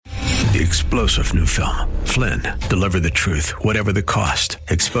the explosive new film, Flynn, Deliver the Truth, Whatever the Cost,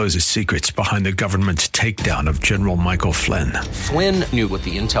 exposes secrets behind the government's takedown of General Michael Flynn. Flynn knew what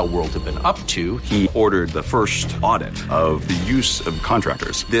the intel world had been up to. He ordered the first audit of the use of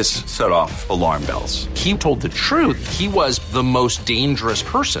contractors. This set off alarm bells. He told the truth. He was the most dangerous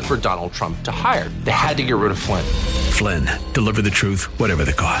person for Donald Trump to hire. They had to get rid of Flynn. Flynn, Deliver the Truth, Whatever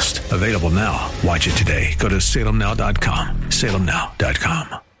the Cost. Available now. Watch it today. Go to salemnow.com.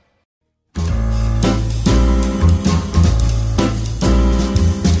 salemnow.com.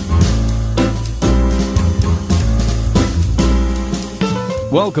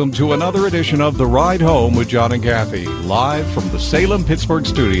 Welcome to another edition of The Ride Home with John and Kathy, live from the Salem-Pittsburgh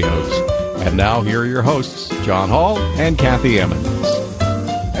studios. And now here are your hosts, John Hall and Kathy Emmons.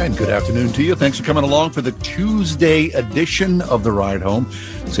 And good afternoon to you. Thanks for coming along for the Tuesday edition of The Ride Home.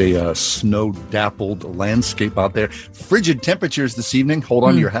 It's a snow-dappled landscape out there. Frigid temperatures this evening. Hold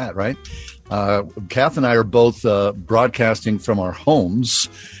on to your hat, right? Kath and I are both broadcasting from our homes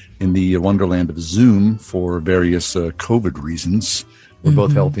in the wonderland of Zoom for various COVID reasons. We're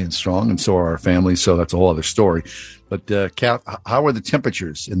both healthy and strong, and so are our families, so that's a whole other story. But, Kath, how are the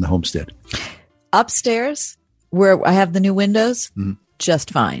temperatures in the homestead? Upstairs, where I have the new windows,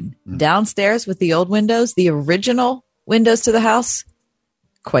 just fine. Downstairs with the old windows, the original windows to the house,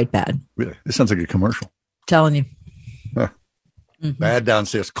 quite bad. Really? This sounds like a commercial. Telling you. Bad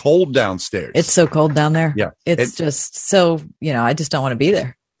downstairs. Cold downstairs. It's so cold down there. Yeah. It's just so, I just don't want to be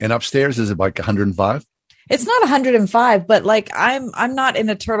there. And upstairs, is it like 105? It's not 105, but like I'm not in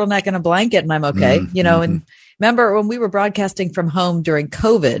a turtleneck and a blanket and I'm okay, and remember when we were broadcasting from home during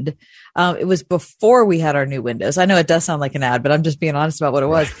COVID, it was before we had our new windows. I know it does sound like an ad, but I'm just being honest about what it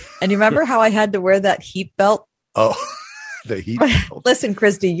was. And you remember how I had to wear that heat belt? Oh, the heat belt. Listen,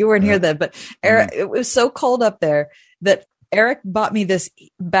 Christy, you weren't here then, but Eric, it was so cold up there that Eric bought me this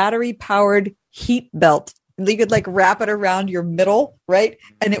battery powered heat belt. You could like wrap it around your middle, right?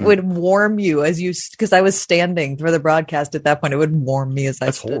 And it would warm you because I was standing for the broadcast at that point. It would warm me as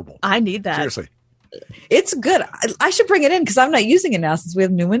I stood. Horrible. I need that. Seriously. It's good. I should bring it in because I'm not using it now since we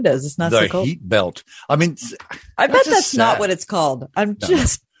have new windows. It's not so cold. The heat belt. I mean, I bet that's not what it's called. I'm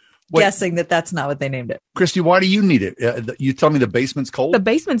just guessing that that's not what they named it. Christy, why do you need it? You tell me the basement's cold? The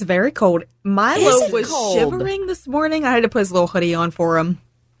basement's very cold. Milo was cold? shivering this morning. I had to put his little hoodie on for him.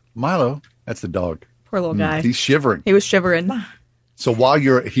 Milo, that's the dog. Poor little guy. He's shivering. He was shivering. So while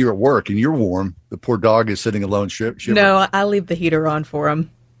you're here at work and you're warm, the poor dog is sitting alone shivering. No, I leave the heater on for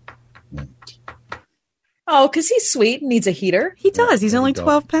him. Oh, because he's sweet and needs a heater. He does. He's only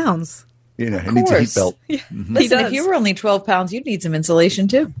 12 pounds. He needs a heat belt. Yeah. Listen, if you were only 12 pounds, you'd need some insulation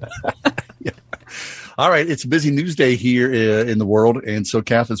too. Yeah. All right. It's a busy news day here in the world. And so,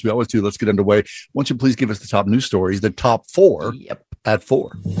 Kath, as we always do, let's get underway. Won't you please give us the top news stories, the top four at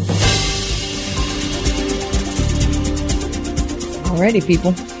 4. Alrighty,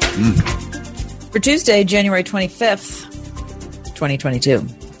 people. For Tuesday, January 25th, 2022.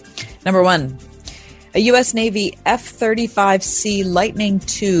 Number 1, a U.S. Navy F-35C Lightning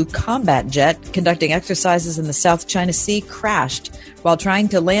II combat jet conducting exercises in the South China Sea crashed while trying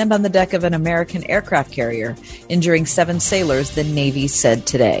to land on the deck of an American aircraft carrier, injuring 7 sailors, the Navy said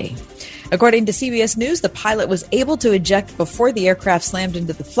today. According to CBS News, the pilot was able to eject before the aircraft slammed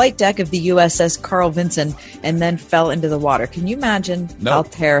into the flight deck of the USS Carl Vinson and then fell into the water. Can you imagine how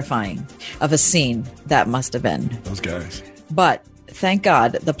terrifying of a scene that must have been? Those guys. But thank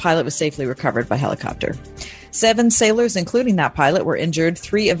God the pilot was safely recovered by helicopter. 7 sailors, including that pilot, were injured,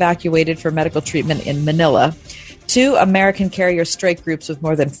 3 evacuated for medical treatment in Manila. 2 American carrier strike groups with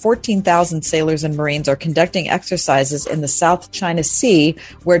more than 14,000 sailors and Marines are conducting exercises in the South China Sea,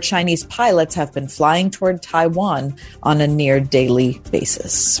 where Chinese pilots have been flying toward Taiwan on a near daily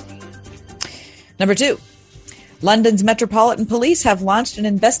basis. Number 2, London's Metropolitan Police have launched an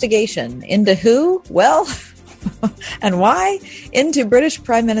investigation into who? Well, and why? Into British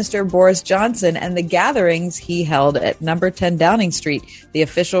Prime Minister Boris Johnson and the gatherings he held at number 10 Downing Street, the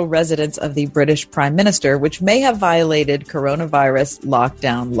official residence of the British Prime Minister, which may have violated coronavirus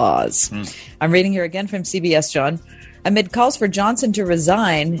lockdown laws. I'm reading here again from CBS, John. Amid calls for Johnson to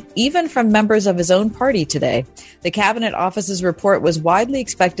resign, even from members of his own party today, the Cabinet Office's report was widely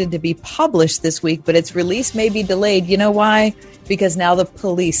expected to be published this week, but its release may be delayed. You know why? Because now the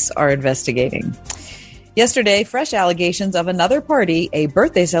police are investigating. Yesterday, fresh allegations of another party, a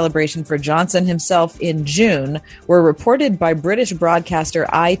birthday celebration for Johnson himself in June, were reported by British broadcaster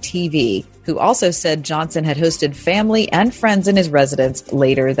ITV, who also said Johnson had hosted family and friends in his residence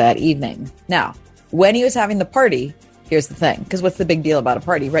later that evening. Now, when he was having the party, here's the thing, because what's the big deal about a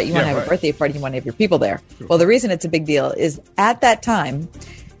party, right? You want to have a birthday party, you want to have your people there. Sure. Well, the reason it's a big deal is at that time,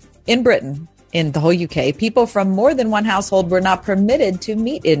 In Britain, in the whole UK, people from more than one household were not permitted to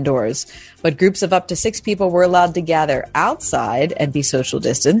meet indoors, but groups of up to 6 people were allowed to gather outside and be social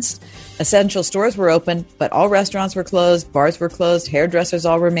distanced. Essential stores were open, but all restaurants were closed, bars were closed, hairdressers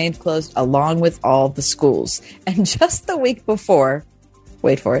all remained closed, along with all the schools. And just the week before,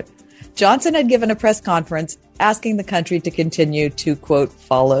 wait for it, Johnson had given a press conference asking the country to continue to, quote,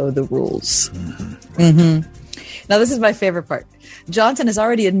 follow the rules. Now, this is my favorite part. Johnson has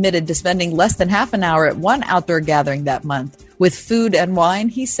already admitted to spending less than half an hour at one outdoor gathering that month with food and wine.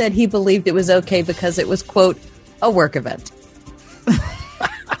 He said he believed it was okay because it was, quote, a work event.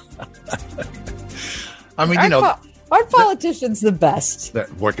 I mean, aren't politicians the best?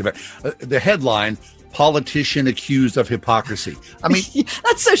 That work event. The headline, politician accused of hypocrisy. I mean,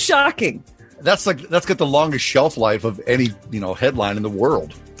 that's so shocking. That's got the longest shelf life of any, headline in the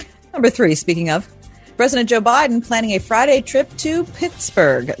world. Number 3, speaking of, President Joe Biden planning a Friday trip to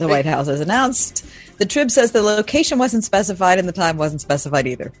Pittsburgh, the White House has announced. The trip says the location wasn't specified and the time wasn't specified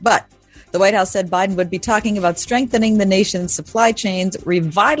either. But the White House said Biden would be talking about strengthening the nation's supply chains,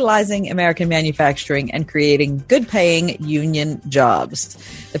 revitalizing American manufacturing, and creating good-paying union jobs.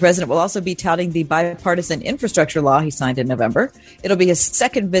 The president will also be touting the bipartisan infrastructure law he signed in November. It'll be his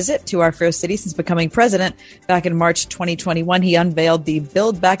second visit to our fair city since becoming president. Back in March 2021, he unveiled the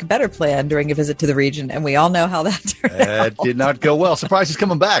Build Back Better plan during a visit to the region, and we all know how that turned out. That did not go well. Surprised he's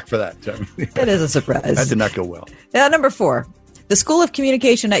coming back for that. It is a surprise. That did not go well. Number 4. The School of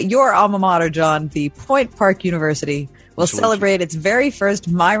Communication at your alma mater, John, the Point Park University, will celebrate its very first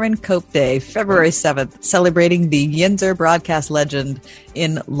Myron Cope Day, February 7th, celebrating the Yinzer broadcast legend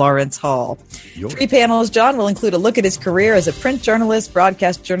in Lawrence Hall. 3 panels, John, will include a look at his career as a print journalist,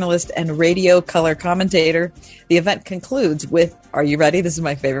 broadcast journalist, and radio color commentator. The event concludes with, are you ready? This is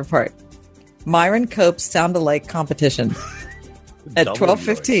my favorite part. Myron Cope's sound-alike competition at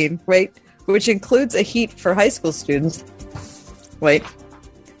 12:15, which includes a heat for high school students.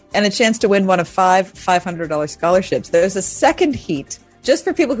 And a chance to win one of 5 $500 scholarships. There's a second heat just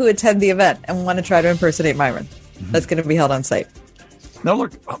for people who attend the event and want to try to impersonate Myron. That's going to be held on site. Now,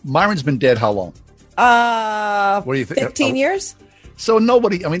 look, Myron's been dead how long? What do you think? 15 years? So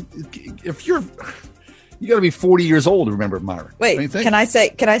nobody, if you got to be 40 years old to remember Myron. Wait, can I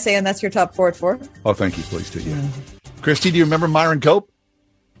say, and that's your top 4 at 4? Oh, thank you. Please do. Yeah. Christy, do you remember Myron Cope?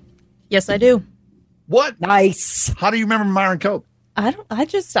 Yes, I do. What? Nice. How do you remember Myron Cope? I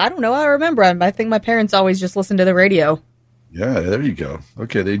don't know. I remember him. I think my parents always just listened to the radio. Yeah, there you go.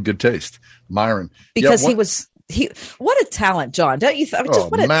 Okay, they had good taste. Myron. Because what a talent, John. Don't you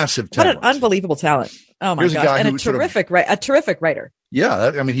what a massive talent. What an unbelievable talent. Oh my gosh. And a terrific writer.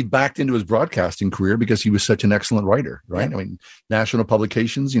 Yeah, he backed into his broadcasting career because he was such an excellent writer, right? Yeah. National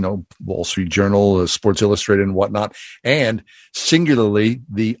publications, Wall Street Journal, Sports Illustrated and whatnot, and singularly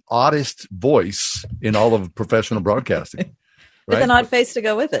the oddest voice in all of professional broadcasting. With an odd face to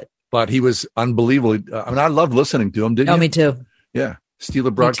go with it. But he was unbelievably, I loved listening to him, didn't you? Oh, me too. Yeah.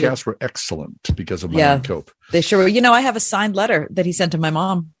 Steeler broadcasts were excellent because of Myron Cope. They sure were. I have a signed letter that he sent to my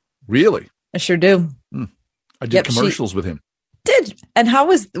mom. Really? I sure do. I did commercials with him. Did? And how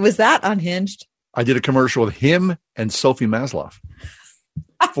was that unhinged? I did a commercial with him and Sophie Maslow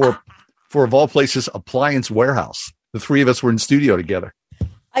for of all places, Appliance Warehouse. The 3 of us were in studio together.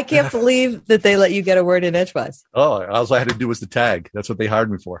 I can't believe that they let you get a word in edgewise. Oh, all I had to do was the tag. That's what they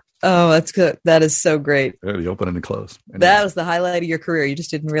hired me for. Oh, that's good. That is so great. Yeah, the open and the close. Anyway. That was the highlight of your career. You just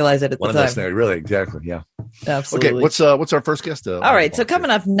didn't realize it at the time. Really, exactly. Yeah. Absolutely. Okay, what's our first guest? All right. So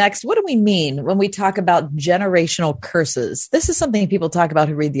coming up next, what do we mean when we talk about generational curses? This is something people talk about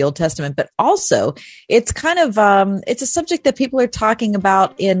who read the Old Testament, but also it's kind of it's a subject that people are talking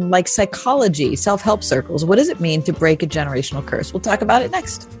about in like psychology, self-help circles. What does it mean to break a generational curse? We'll talk about it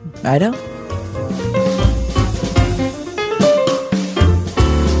next. Righto.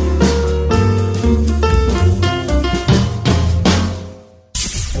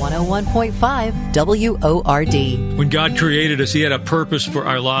 101.5 WORD. When God created us, He had a purpose for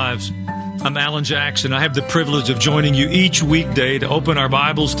our lives. I'm Alan Jackson. I have the privilege of joining you each weekday to open our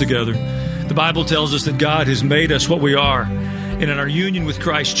Bibles together. The Bible tells us that God has made us what we are. And in our union with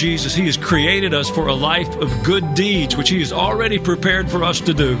Christ Jesus, He has created us for a life of good deeds, which He has already prepared for us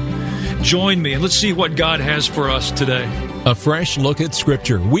to do. Join me and let's see what God has for us today. A fresh look at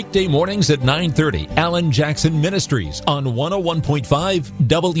Scripture, weekday mornings at 9:30. Alan Jackson Ministries on 101.5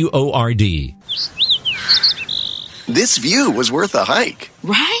 WORD. This view was worth a hike.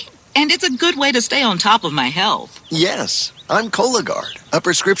 Right? And it's a good way to stay on top of my health. Yes. I'm Cologuard, a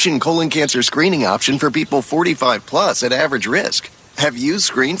prescription colon cancer screening option for people 45 plus at average risk. Have you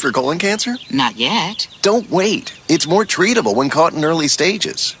screened for colon cancer? Not yet. Don't wait. It's more treatable when caught in early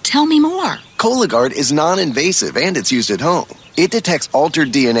stages. Tell me more. Cologuard is non-invasive and it's used at home. It detects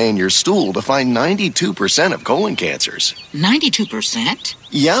altered DNA in your stool to find 92% of colon cancers. 92%?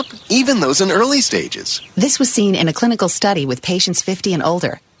 Yep, even those in early stages. This was seen in a clinical study with patients 50 and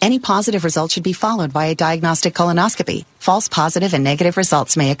older. Any positive result should be followed by a diagnostic colonoscopy. False positive and negative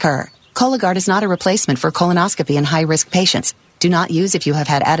results may occur. Cologuard is not a replacement for colonoscopy in high-risk patients. Do not use if you have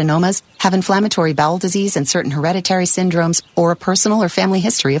had adenomas, have inflammatory bowel disease and certain hereditary syndromes, or a personal or family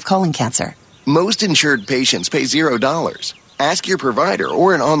history of colon cancer. Most insured patients pay $0. Ask your provider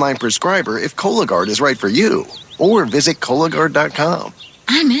or an online prescriber if Cologuard is right for you, or visit Cologuard.com.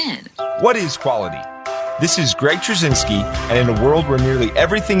 I'm in. What is quality? This is Greg Trzynski, and in a world where nearly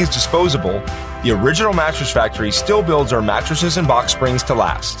everything is disposable, the Original Mattress Factory still builds our mattresses and box springs to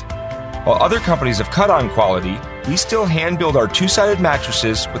last. While other companies have cut on quality, we still hand-build our two-sided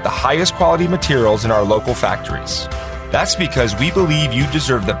mattresses with the highest quality materials in our local factories. That's because we believe you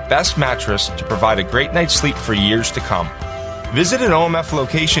deserve the best mattress to provide a great night's sleep for years to come. Visit an OMF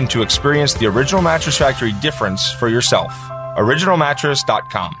location to experience the Original Mattress Factory difference for yourself.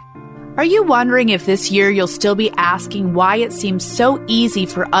 OriginalMattress.com. Are you wondering if this year you'll still be asking why it seems so easy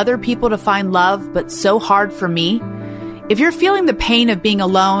for other people to find love but so hard for me? If you're feeling the pain of being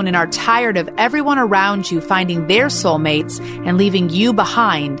alone and are tired of everyone around you finding their soulmates and leaving you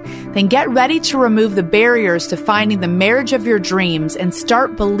behind, then get ready to remove the barriers to finding the marriage of your dreams and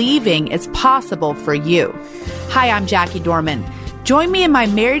start believing it's possible for you. Hi, I'm Jackie Dorman. Join me in my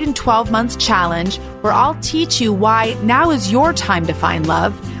Married in 12 Months challenge, where I'll teach you why now is your time to find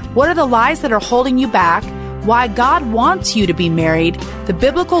love, what are the lies that are holding you back, why God wants you to be married, the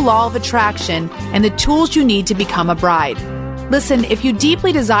biblical law of attraction, and the tools you need to become a bride. Listen, if you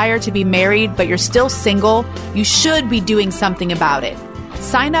deeply desire to be married but you're still single, you should be doing something about it.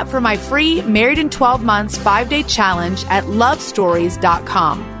 Sign up for my free Married in 12 Months 5-day challenge at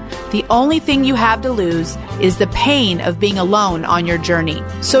lovestories.com. The only thing you have to lose is the pain of being alone on your journey.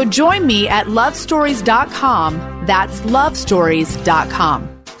 So join me at lovestories.com. That's lovestories.com.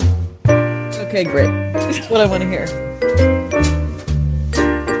 Okay, great. That's what I want to hear.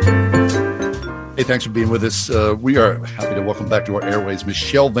 Hey, thanks for being with us. We are happy to welcome back to our airways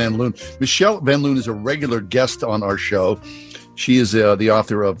Michelle Van Loon. Michelle Van Loon is a regular guest on our show. She is the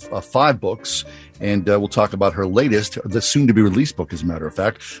author of 5 books, and we'll talk about her latest, the soon-to-be-released book, as a matter of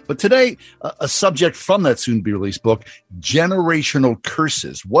fact. But today, a subject from that soon-to-be-released book, generational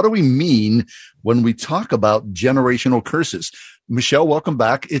curses. What do we mean when we talk about generational curses? Michelle, welcome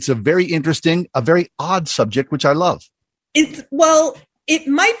back. It's a very interesting, a very odd subject, which I love. It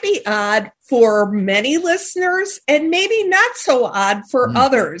might be odd for many listeners and maybe not so odd for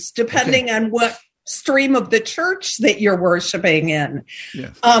others, depending on what stream of the church that you're worshiping in.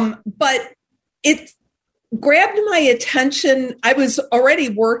 Yes. But it grabbed my attention. I was already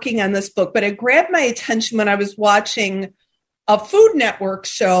working on this book, but it grabbed my attention when I was watching a Food Network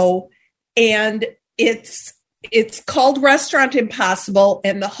show, and it's called Restaurant Impossible,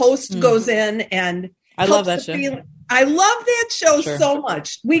 and the host goes in and I love that show. I love that show so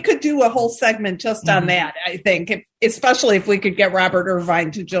much. We could do a whole segment just on that, I think, especially if we could get Robert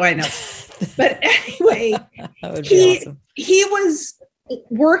Irvine to join us. But anyway, he was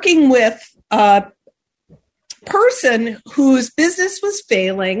working with a person whose business was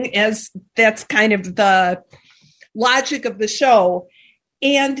failing, as that's kind of the logic of the show.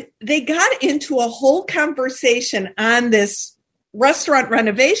 And they got into a whole conversation on this restaurant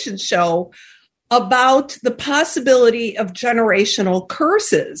renovation show about the possibility of generational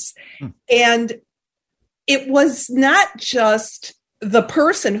curses. And it was not just the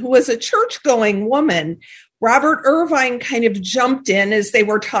person who was a church-going woman. Robert Irvine kind of jumped in as they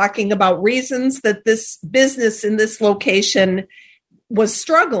were talking about reasons that this business in this location was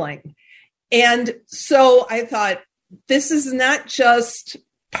struggling. And so I thought, this is not just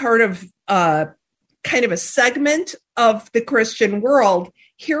part of kind of a segment of the Christian world.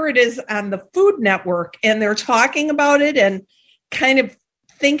 Here it is on the Food Network, and they're talking about it and kind of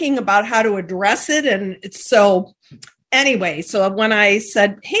thinking about how to address it. And so anyway, so when I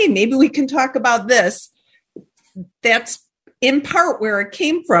said, hey, maybe we can talk about this, that's in part where it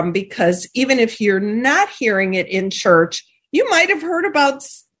came from, because even if you're not hearing it in church, you might have heard about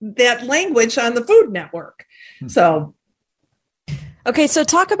that language on the Food Network. So, okay, so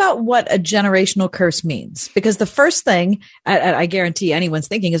talk about what a generational curse means, because the first thing I guarantee anyone's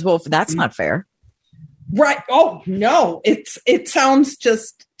thinking is, well, that's not fair. Right. Oh, no, it sounds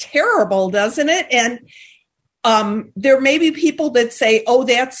just terrible, doesn't it? And there may be people that say, oh,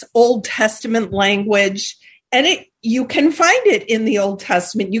 that's Old Testament language. And you can find it in the Old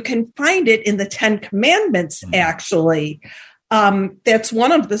Testament. You can find it in the Ten Commandments, actually. That's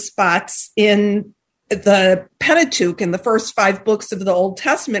one of the spots in the Pentateuch, in the first 5 books of the Old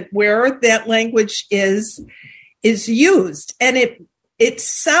Testament, where that language is used. And it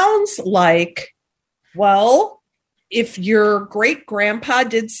sounds like, well, if your great grandpa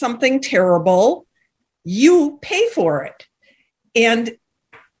did something terrible, you pay for it. And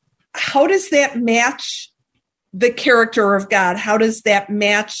how does that match the character of God? How does that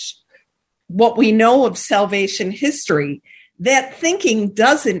match what we know of salvation history? That thinking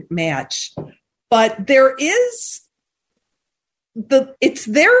doesn't match, but there is it's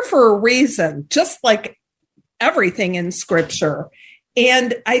there for a reason, just like everything in Scripture.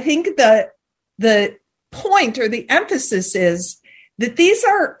 And I think the point or the emphasis is that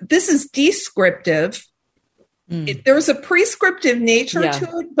this is descriptive. There's a prescriptive nature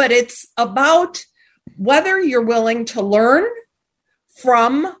to it, but it's about whether you're willing to learn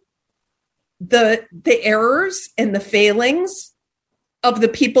from the errors and the failings of the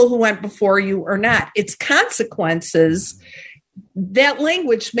people who went before you or not. Its consequences, that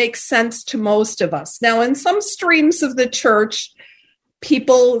language makes sense to most of us. Now, in some streams of the church,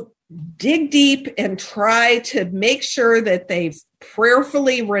 people dig deep and try to make sure that they've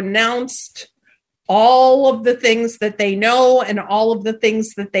prayerfully renounced all of the things that they know and all of the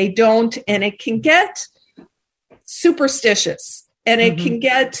things that they don't. And it can get superstitious, and it can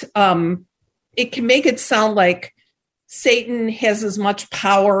get, it can make it sound like Satan has as much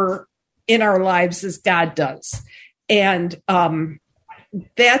power in our lives as God does. And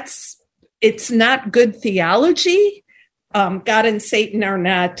it's not good theology. God and Satan are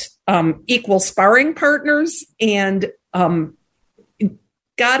not equal sparring partners. And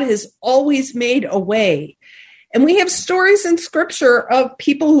God has always made a way. And we have stories in Scripture of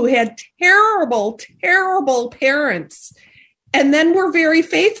people who had terrible, terrible parents, and then were very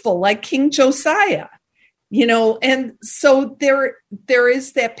faithful, like King Josiah. And so there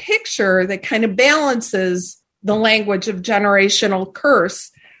is that picture that kind of balances the language of generational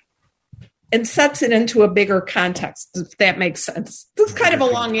curse and sets it into a bigger context, if that makes sense. This is kind of a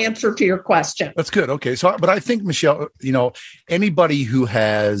long answer to your question. That's good. Okay. But I think, Michelle, anybody who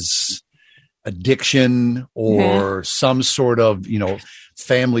has addiction or some sort of,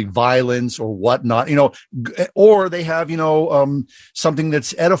 family violence or whatnot, or they have, something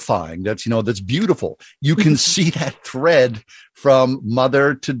that's edifying, that's beautiful. You can see that thread from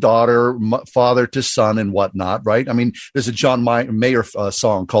mother to daughter, father to son and whatnot, right? I mean, there's a John Mayer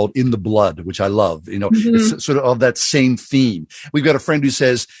song called In the Blood, which I love. It's sort of that same theme. We've got a friend who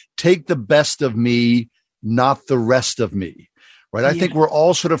says, take the best of me, not the rest of me. Right. I think we're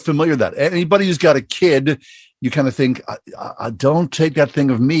all sort of familiar with that. Anybody who's got a kid, you kind of think, I don't take that thing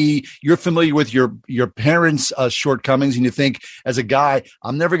of me. You're familiar with your parents' shortcomings, and you think, as a guy,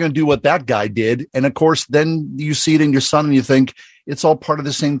 I'm never going to do what that guy did. And of course, then you see it in your son, and you think it's all part of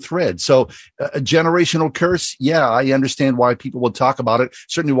the same thread. So, a generational curse, I understand why people will talk about it.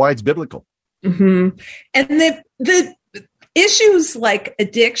 Certainly, why it's biblical. And the issues like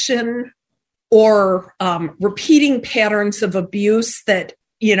addiction or repeating patterns of abuse that,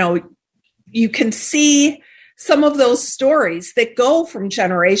 you can see some of those stories that go from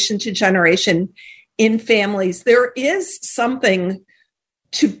generation to generation in families. There is something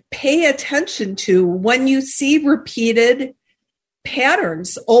to pay attention to when you see repeated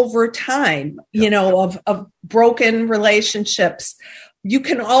patterns over time, of broken relationships. You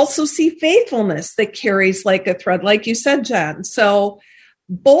can also see faithfulness that carries like a thread, like you said, Jen. So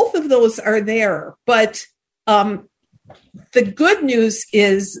both of those are there, but the good news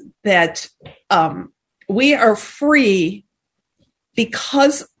is that we are free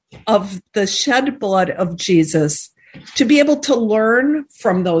because of the shed blood of Jesus to be able to learn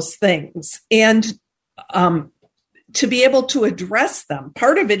from those things and to be able to address them.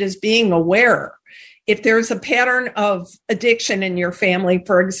 Part of it is being aware. If there's a pattern of addiction in your family,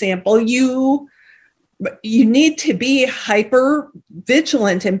 for example, you need to be hyper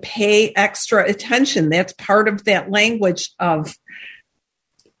vigilant and pay extra attention. That's part of that language of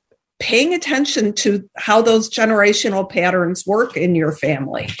paying attention to how those generational patterns work in your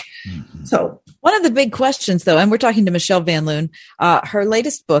family. So one of the big questions, though, and we're talking to Michelle Van Loon, her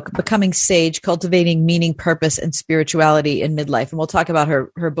latest book, Becoming Sage, Cultivating Meaning, Purpose, and Spirituality in Midlife. And we'll talk about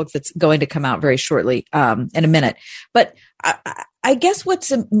her book that's going to come out very shortly in a minute. But I guess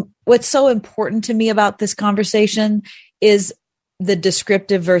what's so important to me about this conversation is the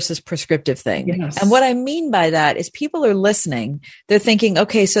descriptive versus prescriptive thing. Yes. And what I mean by that is people are listening. They're thinking,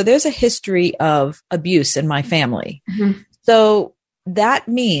 okay, so there's a history of abuse in my family. So that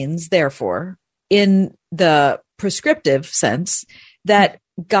means, therefore, in the prescriptive sense that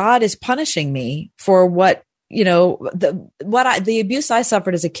God is punishing me for what, the abuse I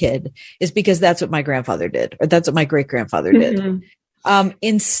suffered as a kid is because that's what my grandfather did, or that's what my great grandfather did.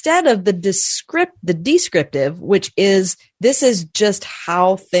 Instead of the descriptive, which is, this is just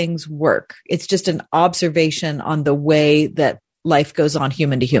how things work. It's just an observation on the way that life goes on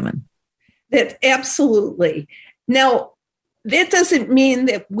human to human. That absolutely. Now, that doesn't mean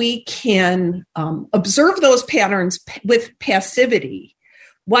that we can observe those patterns with passivity,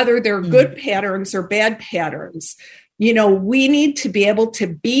 whether they're good patterns or bad patterns. We need to be able to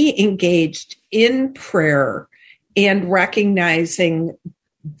be engaged in prayer and recognizing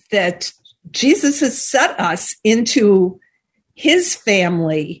that Jesus has set us into his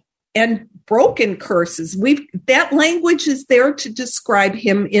family, and broken curses. That language is there to describe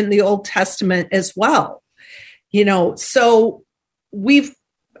him in the Old Testament as well. So we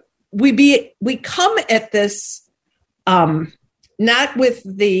come at this not with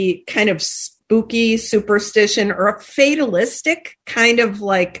the kind of spooky superstition or a fatalistic kind of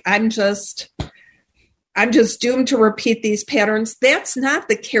like, I'm just doomed to repeat these patterns. That's not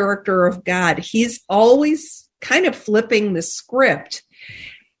the character of God. He's always kind of flipping the script,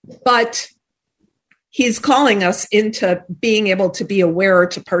 but he's calling us into being able to be aware,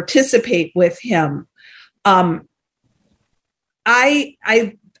 to participate with him. I've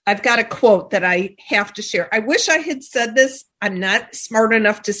got a quote that I have to share. I wish I had said this. I'm not smart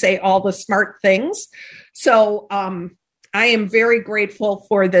enough to say all the smart things. So I am very grateful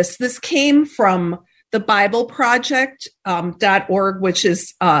for this. This came from the BibleProject.org, which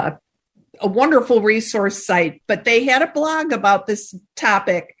is a wonderful resource site. But they had a blog about this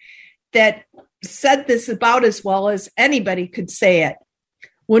topic that said this about as well as anybody could say it.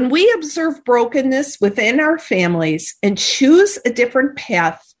 When we observe brokenness within our families and choose a different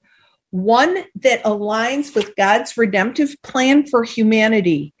path, one that aligns with God's redemptive plan for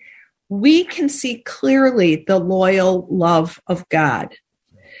humanity, we can see clearly the loyal love of God.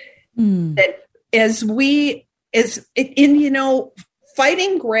 That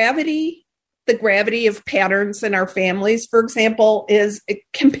fighting gravity, the gravity of patterns in our families, for example, it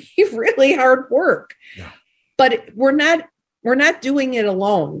can be really hard work. Yeah. But we're not doing it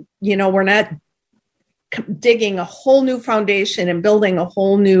alone. We're not digging a whole new foundation and building a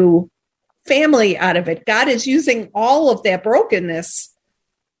whole new family out of it. God is using all of that brokenness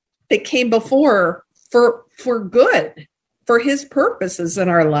that came before for good, for his purposes in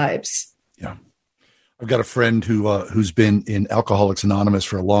our lives. Yeah. I've got a friend who's been in Alcoholics Anonymous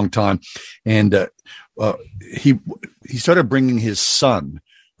for a long time, and he started bringing his son,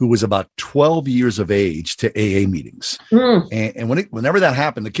 who was about 12 years of age, to AA meetings. And whenever that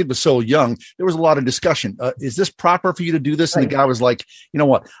happened, the kid was so young, there was a lot of discussion. Is this proper for you to do this? And the guy was like, you know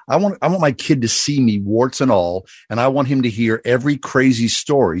what? I want my kid to see me, warts and all, and I want him to hear every crazy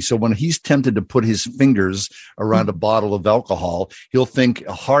story. So when he's tempted to put his fingers around a bottle of alcohol, he'll think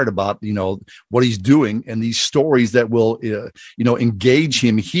hard about, what he's doing. And these stories that will, engage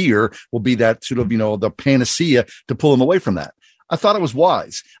him here will be that sort of, the panacea to pull him away from that. I thought it was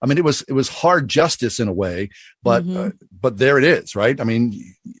wise. I mean, it was hard justice in a way, but there it is, right? I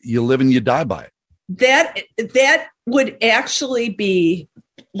mean, you live and you die by it. That would actually be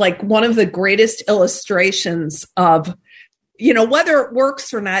like one of the greatest illustrations of, whether it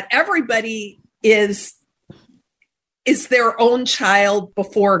works or not. Everybody is their own child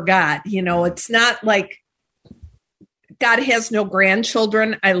before God. It's not like God has no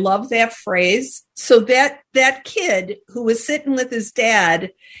grandchildren. I love that phrase. So that kid who was sitting with his dad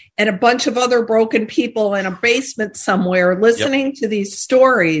and a bunch of other broken people in a basement somewhere listening to these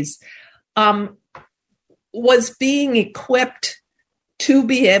stories was being equipped to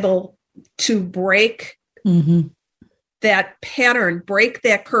be able to break that pattern, break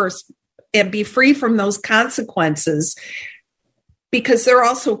that curse, and be free from those consequences, because they're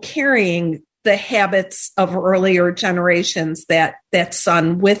also carrying the habits of earlier generations, that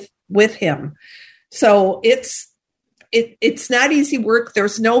son with him. So it's not easy work.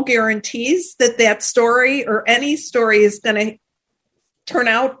 There's no guarantees that story or any story is going to turn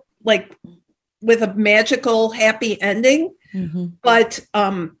out like with a magical happy ending. But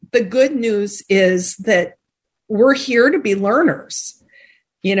the good news is that we're here to be learners,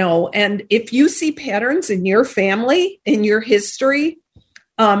 and if you see patterns in your family, in your history,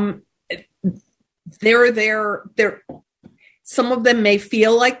 they're some of them may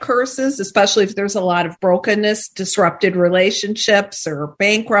feel like curses, especially if there's a lot of brokenness, disrupted relationships or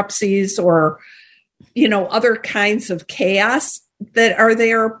bankruptcies or, other kinds of chaos that are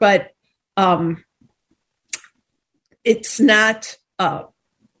there. But it's not a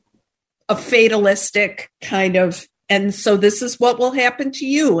a fatalistic kind of, and so this is what will happen to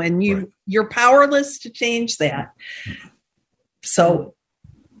you, and you're powerless to change that. So,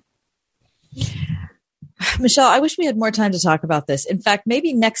 Michelle, I wish we had more time to talk about this. In fact,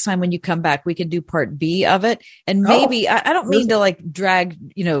 maybe next time when you come back, we can do part B of it. And maybe, I don't mean to like drag,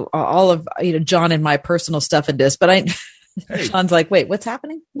 all of, John and my personal stuff into this, but Sean's like, wait, what's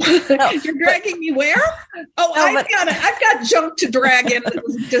happening? You're dragging me where? Oh, no, I've got junk to drag into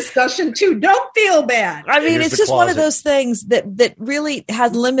this discussion too. Don't feel bad. I mean, it's just one of those things that really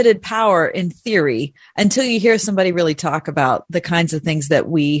has limited power in theory until you hear somebody really talk about the kinds of things that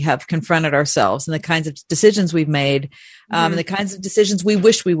we have confronted ourselves and the kinds of decisions we've made, and the kinds of decisions we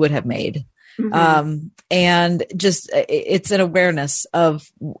wish we would have made. And just it's an awareness of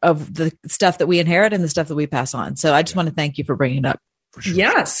the stuff that we inherit and the stuff that we pass on. So I just want to thank you for bringing it up. Sure.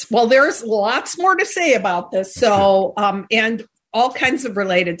 Yes. Well, there's lots more to say about this. So, and all kinds of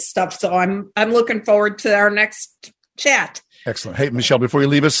related stuff. So I'm looking forward to our next chat. Excellent. Hey, Michelle, before you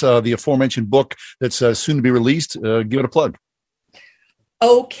leave us, the aforementioned book that's soon to be released, give it a plug.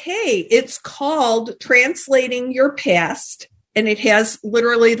 Okay. It's called Translating Your Past. And it has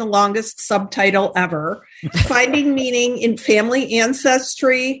literally the longest subtitle ever. Finding Meaning in Family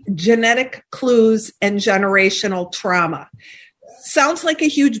Ancestry, Genetic Clues, and Generational Trauma. Sounds like a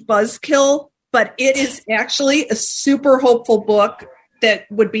huge buzzkill, but it is actually a super hopeful book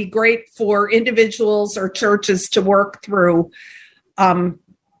that would be great for individuals or churches to work through. And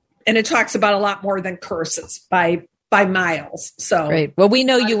it talks about a lot more than curses by miles. So great. Well, we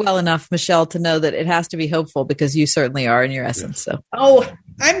know you well enough, Michelle, to know that it has to be hopeful because you certainly are in your essence. So,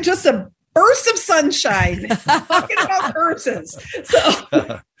 I'm just a burst of sunshine talking about curses.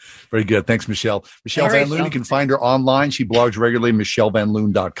 So, very good. Thanks, Michelle. Michelle Van Loon, you can find her online. She blogs regularly,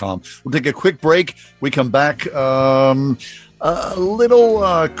 MichelleVanLoon.com. We'll take a quick break. We come back. A little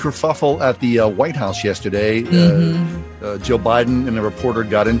kerfuffle at the White House yesterday. Joe Biden and a reporter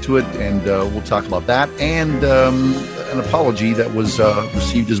got into it, and we'll talk about that and an apology that was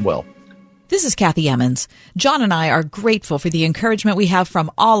received as well. This is Kathy Emmons. John and I are grateful for the encouragement we have from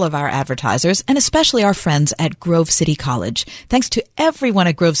all of our advertisers, and especially our friends at Grove City College. Thanks to everyone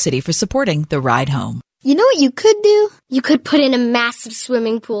at Grove City for supporting The Ride Home. You know what you could do? You could put in a massive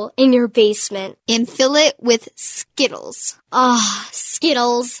swimming pool in your basement and fill it with Skittles.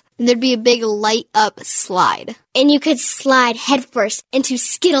 Skittles. And there'd be a big light-up slide. And you could slide headfirst into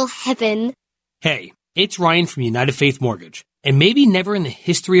Skittle heaven. Hey, it's Ryan from United Faith Mortgage. And maybe never in the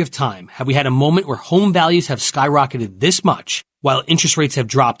history of time have we had a moment where home values have skyrocketed this much while interest rates have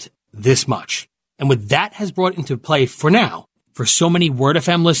dropped this much. And what that has brought into play for now, for so many Word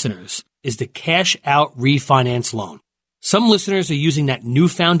FM listeners, is the cash out refinance loan. Some listeners are using that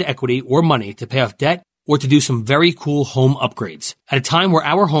newfound equity or money to pay off debt or to do some very cool home upgrades at a time where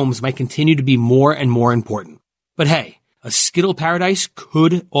our homes might continue to be more and more important. But hey, a Skittle paradise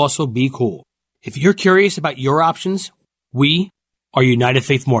could also be cool. If you're curious about your options, we are United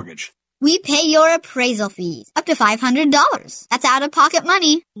Faith Mortgage. We pay your appraisal fees up to $500. That's out-of-pocket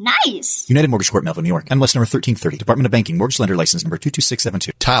money. Nice. United Mortgage Corp, Melville, New York. MLS number 1330. Department of Banking. Mortgage Lender License number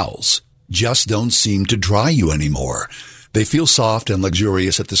 22672. Towels just don't seem to dry you anymore. They feel soft and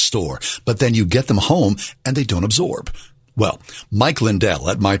luxurious at the store, but then you get them home and they don't absorb. Well, Mike Lindell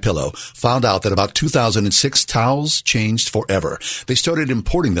at MyPillow found out that about 2006 towels changed forever. They started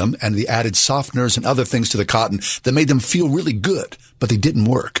importing them and they added softeners and other things to the cotton that made them feel really good, but they didn't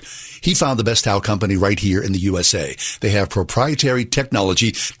work. He found the best towel company right here in the USA. They have proprietary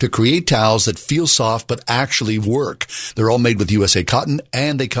technology to create towels that feel soft but actually work. They're all made with USA cotton,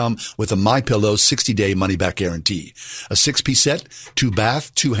 and they come with a MyPillow 60-day money-back guarantee. A 6-piece set, 2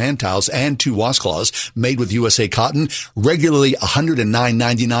 bath, 2 hand towels, and 2 washcloths made with USA cotton, regularly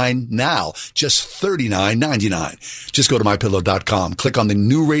 $109.99, now just $39.99. Just go to MyPillow.com, click on the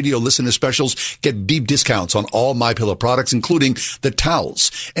new radio listener specials, get deep discounts on all MyPillow products, including the towels.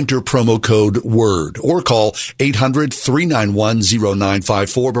 Enter promo code WORD or call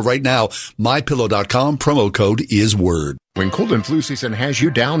 800-391-0954. But right now, MyPillow.com, promo code is WORD. When cold and flu season has you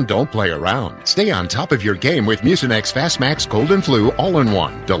down, don't play around. Stay on top of your game with Mucinex Fastmax Cold and Flu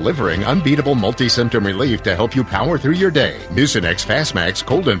All-in-One, delivering unbeatable multi-symptom relief to help you power through your day. Mucinex Fastmax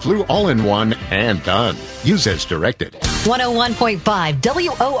Cold and Flu All-in-One, and done. Use as directed. 101.5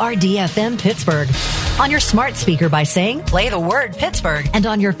 WORD-FM Pittsburgh. On your smart speaker by saying, play the word Pittsburgh. And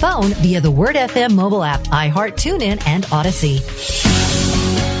on your phone via the Word FM mobile app, iHeart, TuneIn, and Odyssey.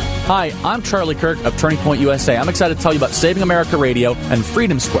 Hi, I'm Charlie Kirk of Turning Point USA. I'm excited to tell you about Saving America Radio and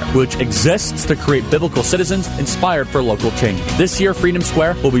Freedom Square, which exists to create biblical citizens inspired for local change. This year, Freedom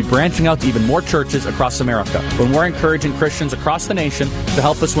Square will be branching out to even more churches across America, when we're encouraging Christians across the nation to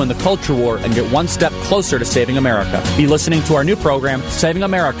help us win the culture war and get one step closer to saving America. Be listening to our new program, Saving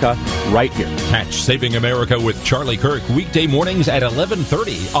America, right here. Catch Saving America with Charlie Kirk weekday mornings at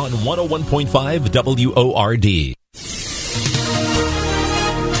 11:30 on 101.5 WORD.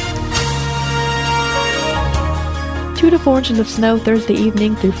 2 to 4 inches of snow Thursday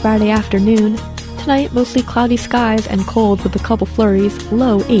evening through Friday afternoon. Tonight, mostly cloudy skies and cold with a couple flurries,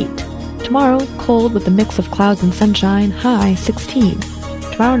 low 8. Tomorrow, cold with a mix of clouds and sunshine, high 16.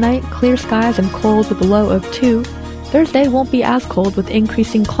 Tomorrow night, clear skies and cold with a low of 2. Thursday won't be as cold with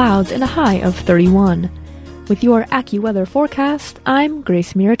increasing clouds and a high of 31. With your AccuWeather forecast, I'm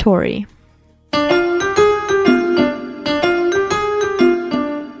Grace Miratori.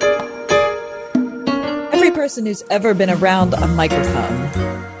 Every person who's ever been around a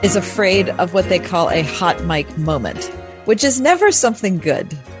microphone is afraid of what they call a hot mic moment, which is never something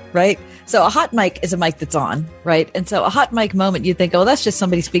good, right? So a hot mic is a mic that's on, right? And so a hot mic moment, you think, oh, that's just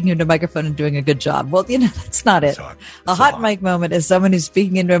somebody speaking into a microphone and doing a good job. Well, that's not it. A hot mic moment is someone who's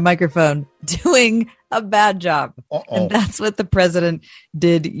speaking into a microphone doing a bad job. And that's what the president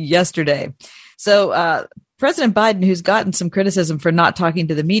did yesterday. So President Biden, who's gotten some criticism for not talking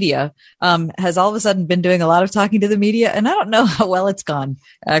to the media, has all of a sudden been doing a lot of talking to the media. And I don't know how well it's gone,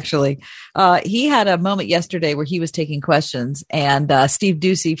 actually. He had a moment yesterday where he was taking questions, and Steve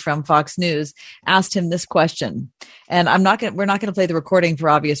Doocy from Fox News asked him this question. And we're not going to play the recording for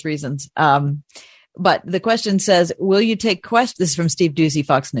obvious reasons. But the question says, will you take questions? This is from Steve Doocy,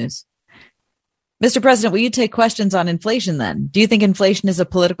 Fox News. Mr. President, will you take questions on inflation then? Do you think inflation is a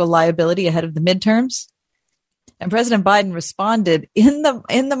political liability ahead of the midterms? And President Biden responded in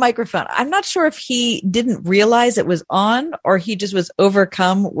the microphone. I'm not sure if he didn't realize it was on or he just was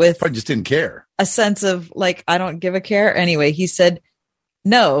overcome with probably just didn't care. A sense of like, I don't give a care. Anyway, he said,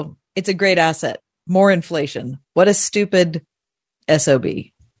 no, it's a great asset. More inflation. What a stupid SOB.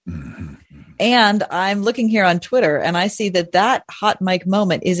 Mm-hmm. And I'm looking here on Twitter and I see that hot mic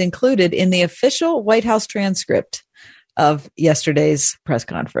moment is included in the official White House transcript of yesterday's press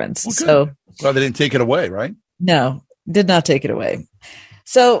conference. Well, they didn't take it away, right? No, did not take it away.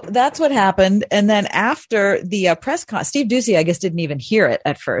 So that's what happened. And then after the press con, Steve Doocy, I guess, didn't even hear it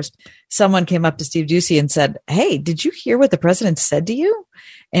at first. Someone came up to Steve Doocy and said, hey, did you hear what the president said to you?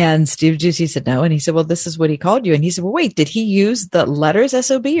 And Steve Doocy said, no. And he said, well, this is what he called you. And he said, well, wait, did he use the letters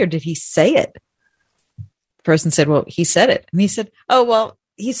SOB or did he say it? The person said, well, he said it. And he said, oh, well,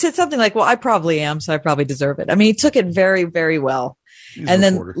 he said something like, well, I probably am, so I probably deserve it. I mean, he took it very, very well. And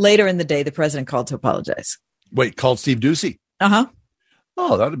then later in the day, the president called to apologize. Wait, called Steve Doocy? Uh-huh.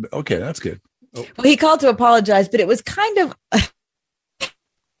 Oh, okay. That's good. Oh. Well, he called to apologize, but it was kind of,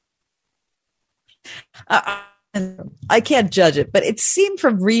 I can't judge it, but it seemed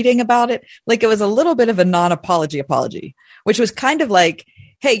from reading about it, like it was a little bit of a non-apology apology, which was kind of like,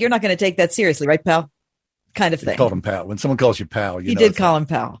 hey, you're not going to take that seriously, right, pal? Kind of thing. He called him pal. When someone calls you pal, he did call him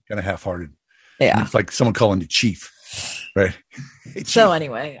pal. Kind of half-hearted. Yeah. It's like someone calling you chief. Right. Hey, so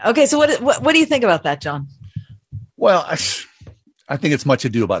anyway, okay. So what do you think about that, John? Well, I think it's much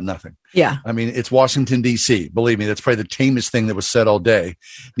ado about nothing. Yeah. I mean, it's Washington, D.C. Believe me, that's probably the tamest thing that was said all day.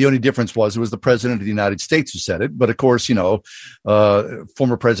 The only difference was it was the president of the United States who said it. But of course,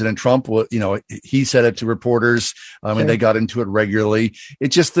 former President Trump, he said it to reporters. I mean, they got into it regularly.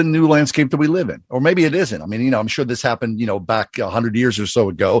 It's just the new landscape that we live in. Or maybe it isn't. I mean, I'm sure this happened, back 100 years or so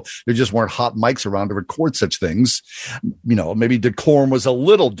ago. There just weren't hot mics around to record such things. Maybe decorum was a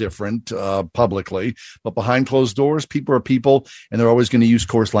little different publicly, but behind closed doors, people are people, and they're always going to use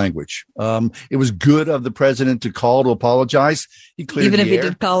coarse language. It was good of the president to call to apologize. He cleared even the if air. He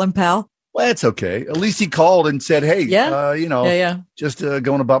did call him pal. Well, it's okay. At least he called and said, hey, just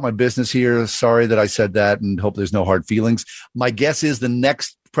going about my business here. Sorry that I said that and hope there's no hard feelings. My guess is the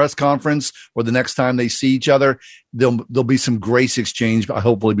next press conference or the next time they see each other, there'll be some grace exchange,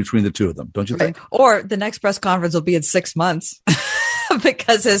 hopefully between the two of them. Don't you think? Or the next press conference will be in 6 months.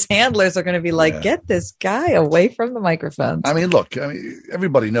 Because his handlers are going to be like, get this guy away from the microphones. I mean, look,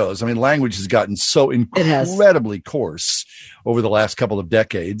 everybody knows. I mean, language has gotten so incredibly coarse over the last couple of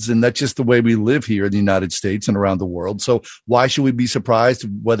decades. And that's just the way we live here in the United States and around the world. So why should we be surprised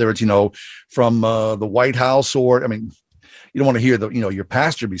whether it's, from the White House or, you don't want to hear your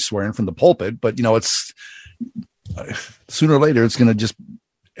pastor be swearing from the pulpit, but, it's sooner or later, it's going to just,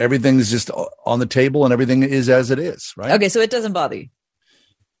 everything is just on the table and everything is as it is. Right. Okay. So it doesn't bother you.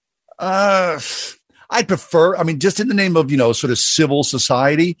 I I'd prefer, I mean, just in the name of, sort of civil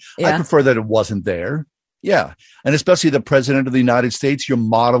society, I prefer that it wasn't there. Yeah. And especially the president of the United States, you're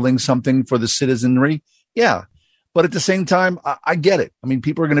modeling something for the citizenry. Yeah. But at the same time, I get it. I mean,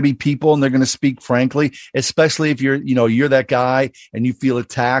 people are going to be people and they're going to speak frankly, especially if you're that guy and you feel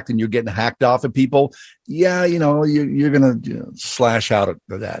attacked and you're getting hacked off at people. Yeah. You're going to slash out at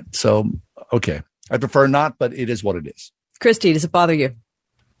that. So, okay. I prefer not, but it is what it is. Christy, does it bother you?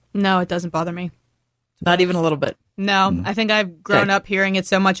 No, it doesn't bother me. Not even a little bit. No, I think I've grown up hearing it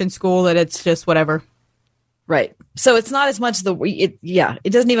so much in school that it's just whatever. Right. So it's not as much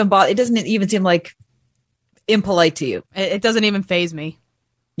it doesn't even bother. It doesn't even seem like impolite to you. It doesn't even faze me.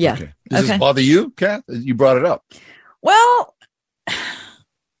 Yeah. Okay. Does this bother you, Kat? You brought it up. Well,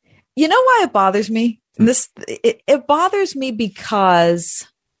 you know why it bothers me? It bothers me because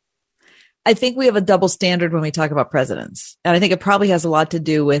I think we have a double standard when we talk about presidents. And I think it probably has a lot to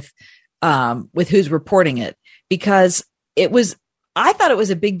do with who's reporting it, because I thought it was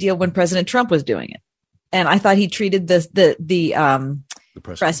a big deal when President Trump was doing it. And I thought he treated the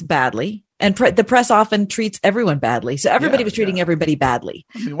press badly. And the press often treats everyone badly. So everybody was treating everybody badly.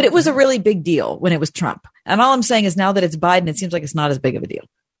 But it was a really big deal when it was Trump. And all I'm saying is now that it's Biden, it seems like it's not as big of a deal.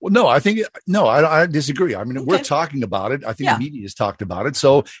 Well, no, I disagree. I mean, we're talking about it. I think the media has talked about it.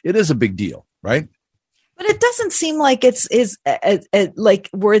 So it is a big deal, right? But it doesn't seem like it's like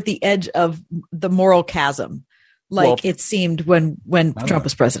we're at the edge of the moral chasm, like it seemed when Trump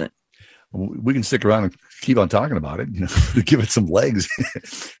was president. We can stick around and keep on talking about it, give it some legs,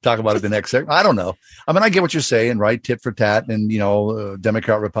 talk about it the next segment. I don't know. I mean, I get what you're saying, right? Tit for tat and,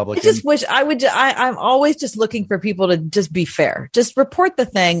 Democrat, Republican. I just wish I'm always just looking for people to just be fair. Just report the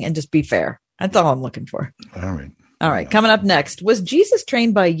thing and just be fair. That's all I'm looking for. All right. All right. Coming up next, was Jesus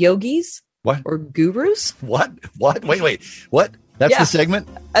trained by yogis? What? Or gurus? What? Wait. What? That's the segment?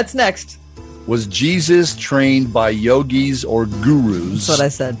 That's next. Was Jesus trained by yogis or gurus? That's what I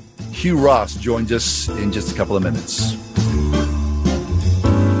said. Hugh Ross joins us in just a couple of minutes.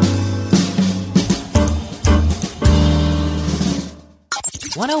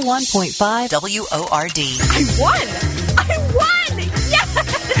 101.5 WORD. I won!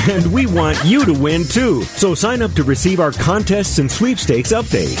 Yes! And we want you to win too. So sign up to receive our contests and sweepstakes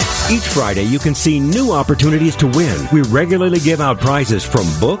updates. Each Friday you can see new opportunities to win. We regularly give out prizes from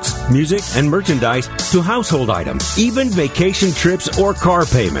books, music, and merchandise to household items, even vacation trips or car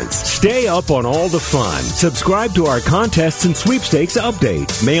payments. Stay up on all the fun. Subscribe to our contests and sweepstakes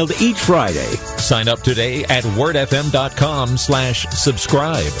update, mailed each Friday. Sign up today at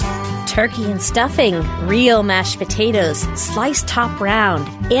wordfm.com/subscribe. Turkey and stuffing, real mashed potatoes, sliced top round,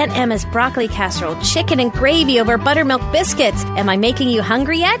 Aunt Emma's broccoli casserole, chicken and gravy over buttermilk biscuits. Am I making you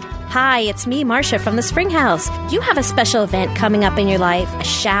hungry yet? Hi, it's me, Marcia from the Spring House. Do you have a special event coming up in your life? A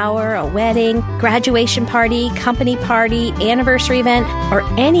shower, a wedding, graduation party, company party, anniversary event, or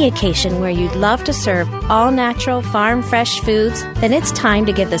any occasion where you'd love to serve all-natural, farm-fresh foods? Then it's time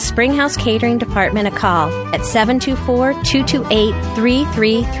to give the Spring House Catering Department a call at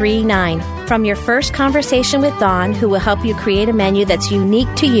 724-228-3339. From your first conversation with Dawn, who will help you create a menu that's unique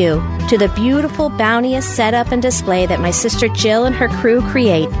to you, to the beautiful, bounteous setup and display that my sister Jill and her crew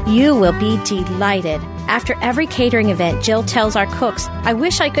create, you will be delighted. After every catering event, Jill tells our cooks, I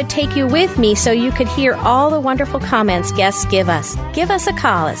wish I could take you with me so you could hear all the wonderful comments guests give us. Give us a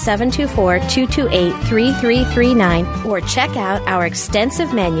call at 724-228-3339 or check out our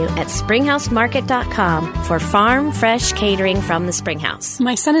extensive menu at springhousemarket.com for farm fresh catering from the Springhouse.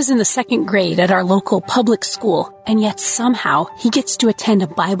 My son is in the second grade at our local public school, and yet somehow he gets to attend a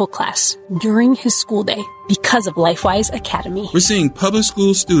Bible class during his school day because of LifeWise Academy. We're seeing public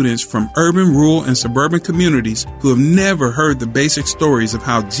school students from urban, rural, and suburban communities who have never heard the basic stories of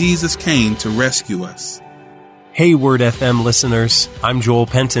how Jesus came to rescue us. Hey, Word FM listeners. I'm Joel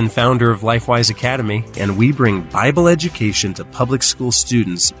Penton, founder of LifeWise Academy, and we bring Bible education to public school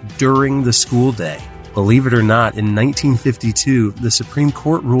students during the school day. Believe it or not, in 1952, the Supreme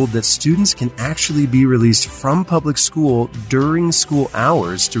Court ruled that students can actually be released from public school during school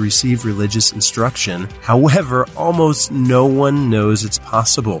hours to receive religious instruction. However, almost no one knows it's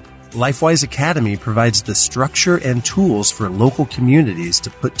possible. LifeWise Academy provides the structure and tools for local communities to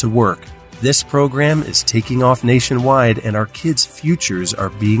put to work. This program is taking off nationwide, and our kids' futures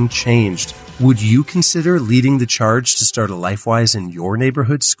are being changed. Would you consider leading the charge to start a LifeWise in your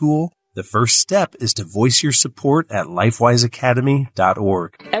neighborhood school? The first step is to voice your support at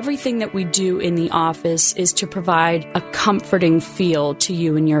lifewiseacademy.org. Everything that we do in the office is to provide a comforting feel to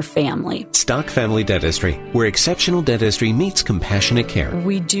you and your family. Stock Family Dentistry, where exceptional dentistry meets compassionate care.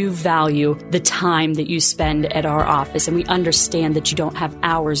 We do value the time that you spend at our office, and we understand that you don't have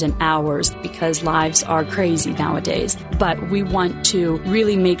hours and hours because lives are crazy nowadays. But we want to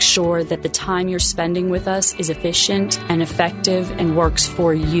really make sure that the time you're spending with us is efficient and effective and works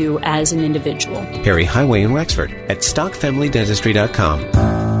for you as an individual. Perry Highway in Wexford at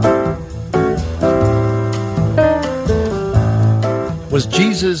stockfamilydentistry.com. Was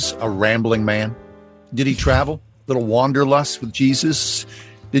Jesus a rambling man? Did he travel? Little wanderlust with Jesus?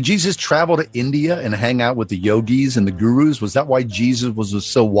 Did Jesus travel to India and hang out with the yogis and the gurus? Was that why Jesus was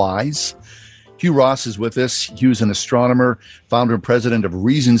so wise? Hugh Ross is with us. Hugh's an astronomer, founder and president of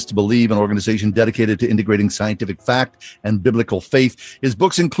Reasons to Believe, an organization dedicated to integrating scientific fact and biblical faith. His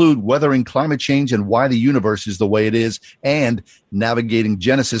books include Weathering Climate Change and Why the Universe is the Way It Is, and Navigating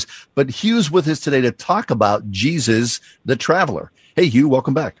Genesis. But Hugh's with us today to talk about Jesus, the traveler. Hey, Hugh,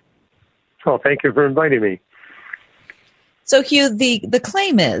 welcome back. Oh, thank you for inviting me. So, Hugh, the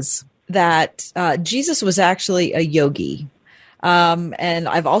claim is that Jesus was actually a yogi. And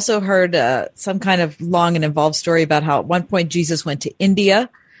I've also heard some kind of long and involved story about how at one point Jesus went to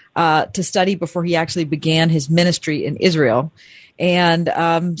India to study before he actually began his ministry in Israel.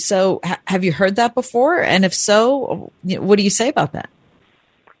 And so have you heard that before? And if so, what do you say about that?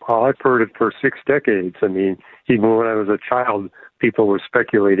 Well, I've heard it for 6 decades. I mean, even when I was a child, people were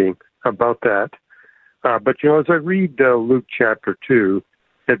speculating about that. But, as I read Luke chapter 2,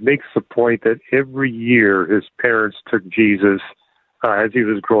 it makes the point that every year his parents took Jesus as he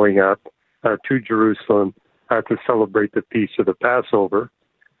was growing up to Jerusalem to celebrate the Feast of the Passover.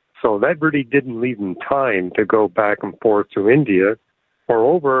 So that really didn't leave him time to go back and forth to India.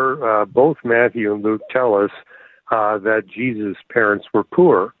 Moreover, both Matthew and Luke tell us that Jesus' parents were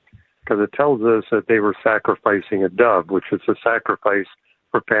poor, because it tells us that they were sacrificing a dove, which is a sacrifice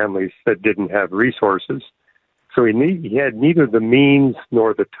for families that didn't have resources. So he had neither the means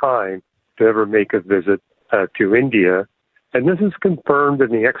nor the time to ever make a visit to India. And this is confirmed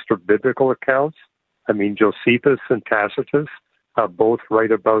in the extra biblical accounts. I mean, Josephus and Tacitus both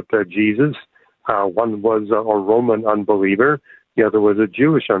write about Jesus. One was a Roman unbeliever. The other was a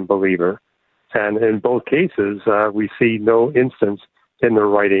Jewish unbeliever. And in both cases, we see no instance in the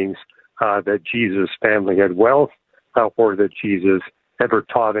writings that Jesus' family had wealth or that Jesus ever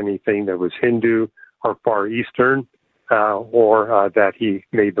taught anything that was Hindu or Far Eastern, or that he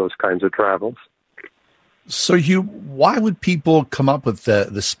made those kinds of travels. So, Hugh, why would people come up with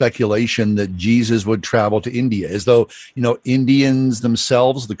the speculation that Jesus would travel to India? As though, Indians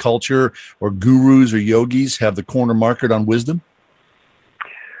themselves, the culture, or gurus or yogis have the corner market on wisdom?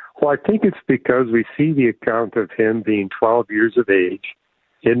 Well, I think it's because we see the account of him being 12 years of age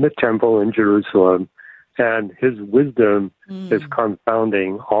in the temple in Jerusalem, and his wisdom is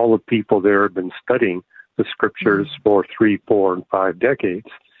confounding all the people there have been studying the scriptures for 3, 4, and 5 decades.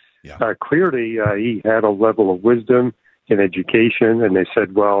 Yeah. Clearly, he had a level of wisdom in education, and they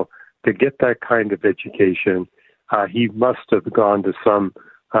said, well, to get that kind of education, he must have gone to some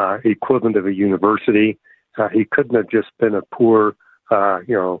equivalent of a university. He couldn't have just been a poor, part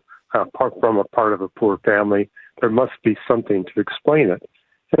of a poor family. There must be something to explain it.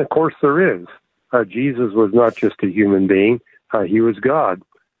 And of course there is. Jesus was not just a human being. He was God.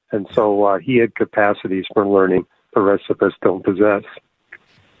 And so he had capacities for learning the rest of us don't possess.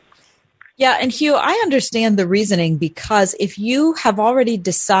 Yeah, and Hugh, I understand the reasoning, because if you have already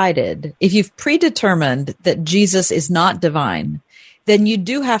decided, if you've predetermined that Jesus is not divine, then you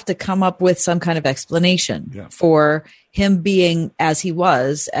do have to come up with some kind of explanation for him being as he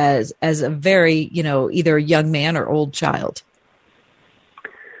was, as a very, either a young man or old child.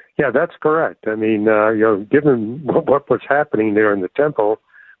 Yeah, that's correct. I mean, given what was happening there in the temple,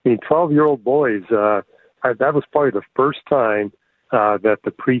 12-year-old boys, that was probably the first time that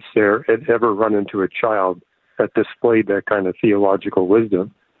the priests there had ever run into a child that displayed that kind of theological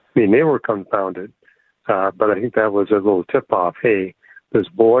wisdom. They were confounded. But I think that was a little tip-off. Hey, this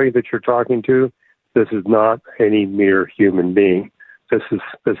boy that you're talking to, this is not any mere human being. This is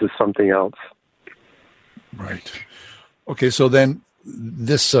something else. Right. Okay, so then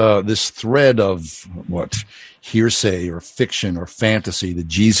this thread of hearsay or fiction or fantasy that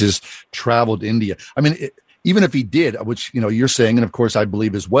Jesus traveled to India. I mean, even if he did, which you're saying, and of course I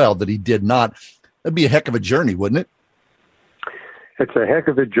believe as well that he did not, that'd be a heck of a journey, wouldn't it? It's a heck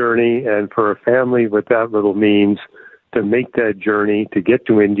of a journey, and for a family with that little means to make that journey, to get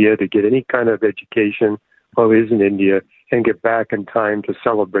to India, to get any kind of education while he is in India, and get back in time to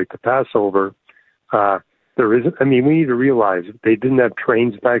celebrate the Passover. There isn't. I mean, we need to realize they didn't have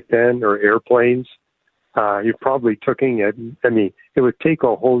trains back then or airplanes. You probably taking it. I mean, it would take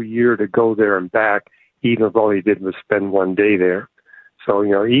a whole year to go there and back, even if all you did was spend one day there. So,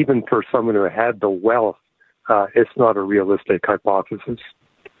 even for someone who had the wealth, it's not a realistic hypothesis.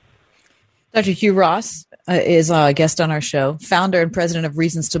 Dr. Hugh Ross is a guest on our show, founder and president of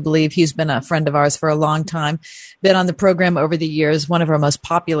Reasons to Believe. He's been a friend of ours for a long time, been on the program over the years, one of our most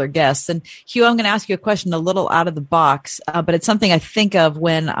popular guests. And Hugh, I'm going to ask you a question a little out of the box, but it's something I think of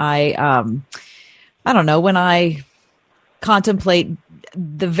when when I contemplate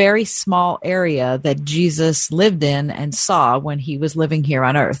the very small area that Jesus lived in and saw when he was living here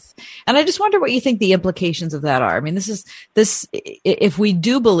on earth. And I just wonder what you think the implications of that are. I mean, if we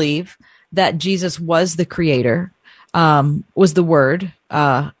do believe that Jesus was the creator, was the word,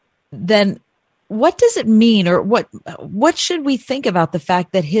 then what does it mean, or what should we think about the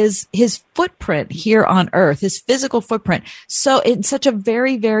fact that his footprint here on earth, his physical footprint, so in such a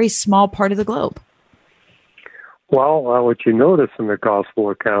very, very small part of the globe? Well, what you notice in the gospel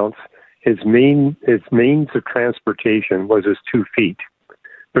accounts, his means of transportation was his 2 feet.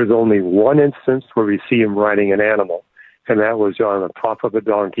 There's only one instance where we see him riding an animal, and that was on the top of a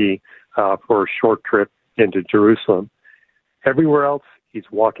donkey for a short trip into Jerusalem. Everywhere else, he's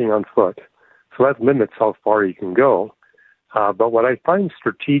walking on foot. So that limits how far he can go. But what I find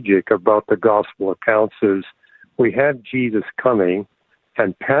strategic about the gospel accounts is we have Jesus coming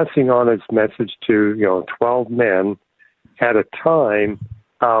and passing on his message to 12 men at a time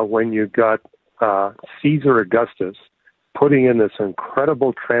when you got Caesar Augustus putting in this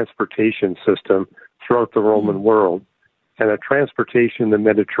incredible transportation system throughout the Roman world, and a transportation in the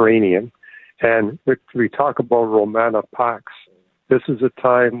Mediterranean. And we talk about Romana Pax. This is a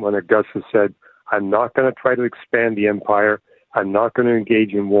time when Augustus said, I'm not going to try to expand the empire. I'm not going to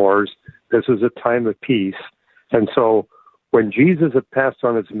engage in wars. This is a time of peace. And so when Jesus had passed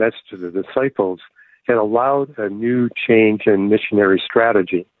on his message to the disciples, it allowed a new change in missionary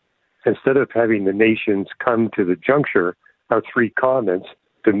strategy. Instead of having the nations come to the juncture of 3 continents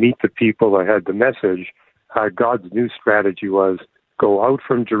to meet the people that had the message, God's new strategy was go out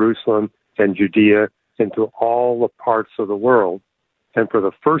from Jerusalem and Judea into all the parts of the world. And for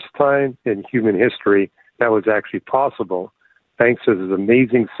the first time in human history, that was actually possible, thanks to this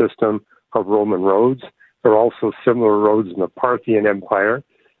amazing system of Roman roads. There are also similar roads in the Parthian Empire,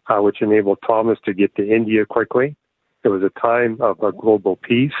 which enabled Thomas to get to India quickly. It was a time of global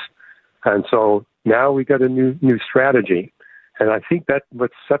peace. And so now we got a new strategy. And I think that's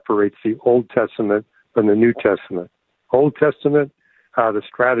what separates the Old Testament from the New Testament. Old Testament, the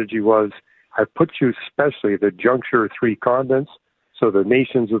strategy was, I put you especially at the juncture of 3 continents, so the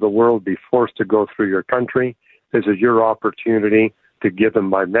nations of the world be forced to go through your country. This is your opportunity to give them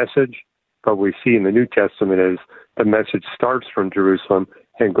my message. But we see in the New Testament is the message starts from Jerusalem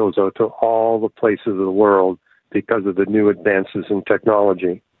and goes out to all the places of the world because of the new advances in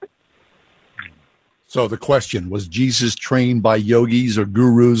technology. So the question, was Jesus trained by yogis or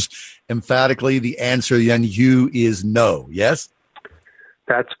gurus? Emphatically, the answer, then, Hugh, is no. Yes?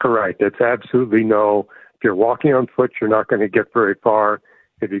 That's correct. It's absolutely no. If you're walking on foot, you're not going to get very far.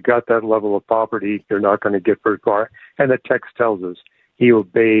 If you got that level of poverty, you're not going to get very far. And the text tells us he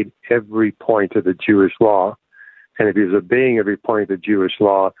obeyed every point of the Jewish law. And if he was obeying every point of the Jewish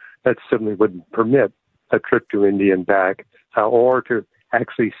law, that simply wouldn't permit a trip to India and back, or to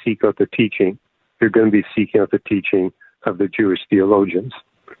actually seek out the teaching. You're going to be seeking out the teaching of the Jewish theologians.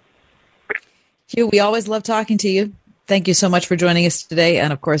 Hugh, we always love talking to you. Thank you so much for joining us today,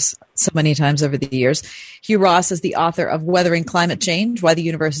 and of course, so many times over the years. Hugh Ross is the author of Weathering Climate Change, Why the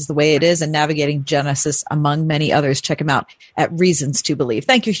Universe is the Way It Is, and Navigating Genesis, among many others. Check him out at Reasons to Believe.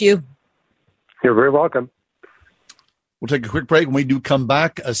 Thank you, Hugh. You're very welcome. We'll take a quick break. When we do come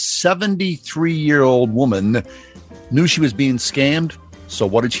back, a 73-year-old woman knew she was being scammed. So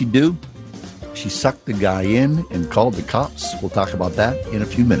what did she do? She sucked the guy in and called the cops. We'll talk about that in a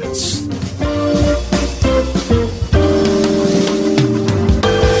few minutes.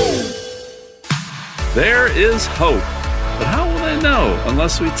 There is hope, but how will they know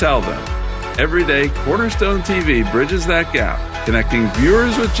unless we tell them? Every day, Cornerstone TV bridges that gap, connecting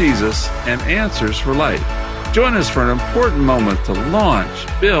viewers with Jesus and answers for life. Join us for an important moment to launch,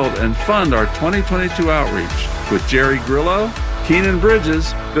 build, and fund our 2022 outreach with Jerry Grillo, Keenan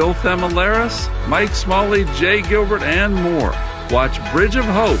Bridges, Bill Themelaris, Mike Smalley, Jay Gilbert, and more. Watch Bridge of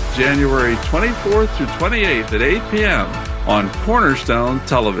Hope January 24th through 28th at 8 p.m. on Cornerstone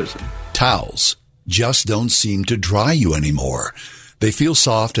Television. Towels just don't seem to dry you anymore. They feel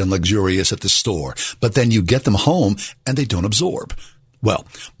soft and luxurious at the store, but then you get them home and they don't absorb. Well,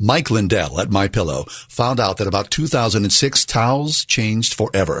 Mike Lindell at MyPillow found out that about 2006, towels changed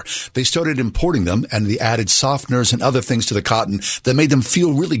forever. They started importing them, and they added softeners and other things to the cotton that made them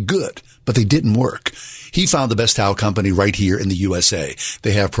feel really good, but they didn't work. He found the best towel company right here in the USA.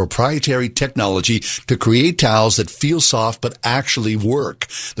 They have proprietary technology to create towels that feel soft but actually work.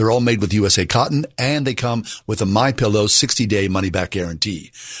 They're all made with USA cotton, and they come with a MyPillow 60-day money-back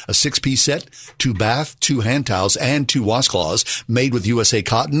guarantee. A 6-piece set, 2 bath, 2 hand towels, and 2 washcloths made with USA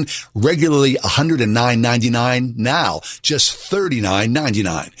cotton, regularly $109.99, now just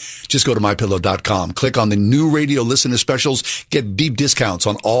 $39.99. Just go to MyPillow.com, click on the new radio listener specials, get deep discounts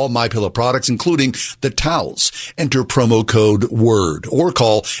on all MyPillow products, including the towels. Enter promo code WORD or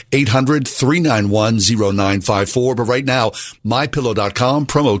call 800-391-0954. But right now, MyPillow.com,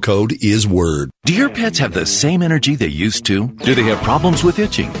 promo code is WORD. Do your pets have the same energy they used to? Do they have problems with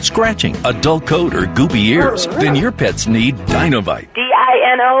itching, scratching, a dull coat, or goopy ears? Then your pets need Dinovite.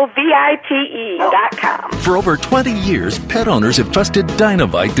 DINOVITE.com. For over 20 years, pet owners have trusted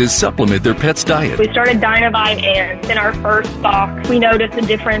Dinovite to supplement their pet's diet. We started Dinovite, and in our first box, we noticed a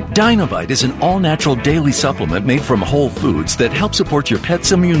difference. Dinovite is an all-natural daily supplement made from whole foods that help support your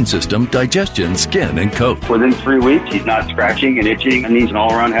pet's immune system, digestion, skin, and coat. Within 3 weeks, he's not scratching and itching, and he's an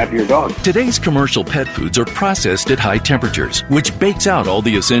all-around happier dog. Today's commercial pet foods are processed at high temperatures, which bakes out all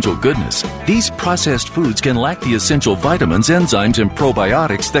the essential goodness. These processed foods can lack the essential vitamins, enzymes, and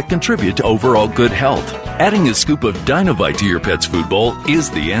probiotics that contribute to overall good health. Adding a scoop of Dinovite to your pet's food bowl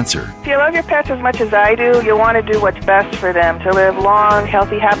is the answer. If you love your pets as much as I do, you'll want to do what's best for them to live long,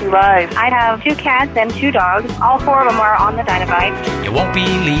 healthy, happy lives. I have 2 cats and 2 dogs. All 4 of them are on the Dinovite. You won't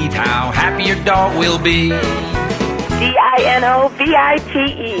believe how happy your dog will be.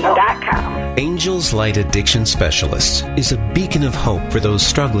 DINOVITE.com. Angels Light Addiction Specialists is a beacon of hope for those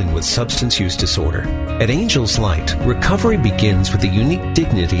struggling with substance use disorder. At Angels Light, recovery begins with the unique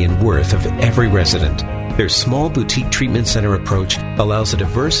dignity and worth of every resident. Their small boutique treatment center approach allows a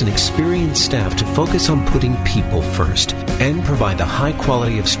diverse and experienced staff to focus on putting people first and provide the high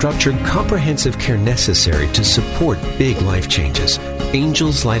quality of structured, comprehensive care necessary to support big life changes.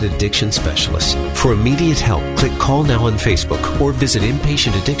 Angels Light Addiction Specialists. For immediate help, click Call Now on Facebook or visit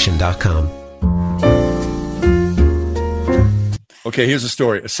InpatientAddiction.com. Okay, here's a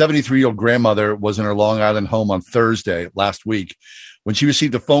story. A 73-year-old grandmother was in her Long Island home on Thursday last week when she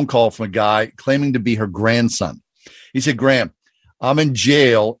received a phone call from a guy claiming to be her grandson. He said, "Graham, I'm in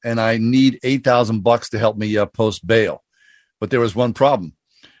jail and I need $8,000 to help me post bail." But there was one problem.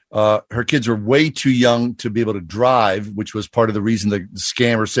 Her kids were way too young to be able to drive, which was part of the reason the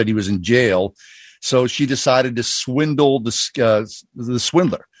scammer said he was in jail. So she decided to swindle the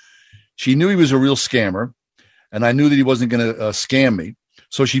swindler. She knew he was a real scammer, and I knew that he wasn't going to scam me.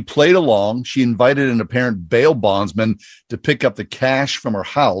 So she played along. She invited an apparent bail bondsman to pick up the cash from her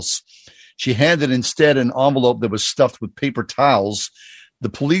house. She handed instead an envelope that was stuffed with paper towels. The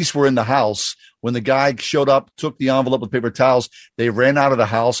police were in the house. When the guy showed up, took the envelope with paper towels, they ran out of the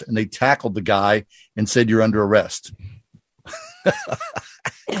house and they tackled the guy and said, "You're under arrest."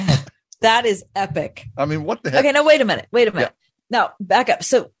 That is epic. I mean, what the heck? Okay, now wait a minute. Yeah. Now, back up.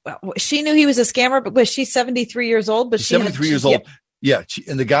 So she knew he was a scammer, but was she 73 years old? But She's 73 years old. Yeah.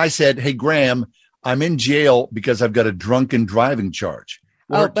 And the guy said, "Hey, Graham, I'm in jail because I've got a drunken driving charge."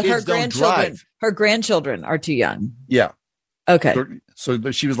 Well, but her grandchildren are too young. Yeah. Okay.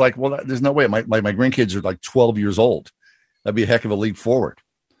 So she was like, "Well, there's no way. My grandkids are like 12 years old. That'd be a heck of a leap forward."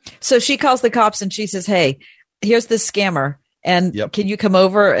 So she calls the cops and she says, "Hey, here's this scammer. And can you come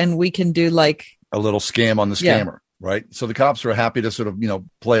over and we can do like a little scam on the scammer?" Right. So the cops are happy to sort of,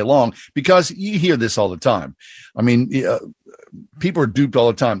 play along because you hear this all the time. I mean, people are duped all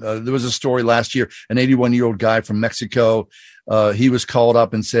the time. There was a story last year, an 81-year-old guy from Mexico. He was called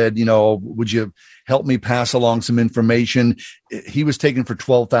up and said, "Would you help me pass along some information?" He was taken for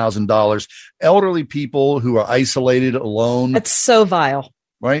 $12,000. Elderly people who are isolated, alone. That's so vile.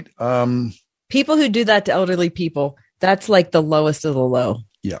 Right. People who do that to elderly people, that's like the lowest of the low.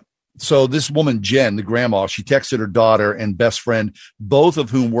 Yeah. So this woman, Jen, the grandma, she texted her daughter and best friend, both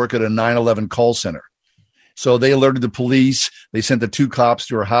of whom work at a 911 call center. So they alerted the police. They sent the 2 cops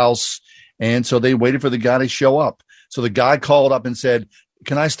to her house. And so they waited for the guy to show up. So the guy called up and said,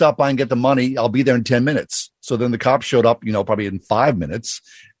 "Can I stop by and get the money? I'll be there in 10 minutes. So then the cops showed up, probably in 5 minutes.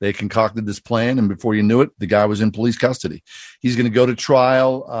 They concocted this plan. And before you knew it, the guy was in police custody. He's going to go to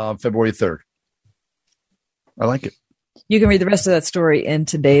trial February 3rd. I like it. You can read the rest of that story in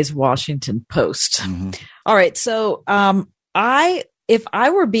today's Washington Post. Mm-hmm. All right. So if I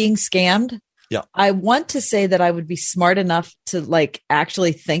were being scammed, Yeah. I want to say that I would be smart enough to like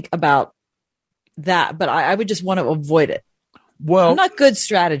actually think about that, but I would just want to avoid it. Well, I'm not good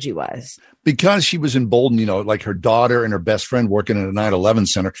strategy wise. Because she was emboldened, like her daughter and her best friend working at a 9/11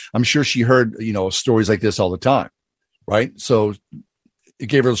 center. I'm sure she heard, stories like this all the time. Right. So it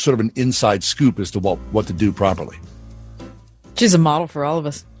gave her sort of an inside scoop as to what to do properly. She's a model for all of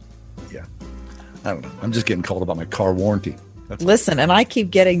us. Yeah. I don't know. I'm just getting called about my car warranty. Listen, and I keep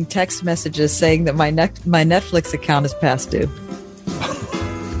getting text messages saying that my Netflix account is past due.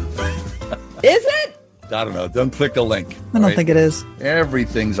 Is it? I don't know. Don't click the link. I don't think it is.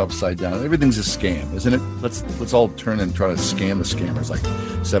 Everything's upside down. Everything's a scam, isn't it? Let's all turn and try to scam the scammers like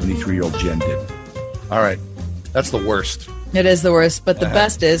 73-year-old Jen did. All right. That's the worst. It is the worst. But the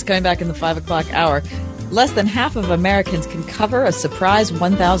best is, coming back in the 5 o'clock hour, less than half of Americans can cover a surprise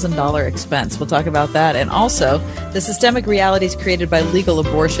 $1,000 expense. We'll talk about that. And also, the systemic realities created by legal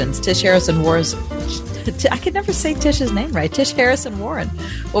abortions. Tish Harrison Warren's... I could never say Tish's name right. Tish Harrison Warren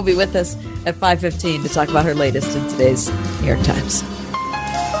will be with us at 5:15 to talk about her latest in today's New York Times.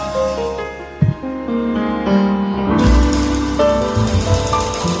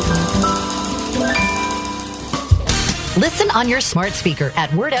 Listen on your smart speaker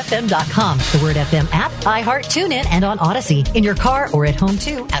at wordfm.com, the Word FM app, iHeart, TuneIn, and on Odyssey. In your car or at home,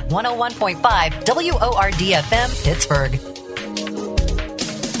 too, at 101.5 WORD-FM, Pittsburgh.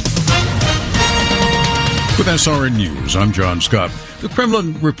 With SRN News, I'm John Scott. The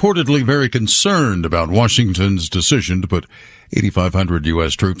Kremlin reportedly very concerned about Washington's decision to put 8,500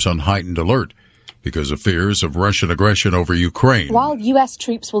 U.S. troops on heightened alert because of fears of Russian aggression over Ukraine. While U.S.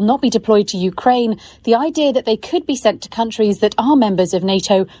 troops will not be deployed to Ukraine, the idea that they could be sent to countries that are members of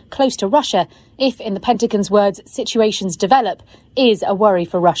NATO close to Russia, if, in the Pentagon's words, situations develop, is a worry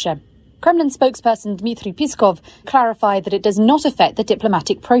for Russia. Kremlin spokesperson Dmitry Peskov clarified that it does not affect the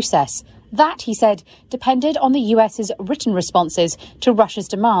diplomatic process. That, he said, depended on the US's written responses to Russia's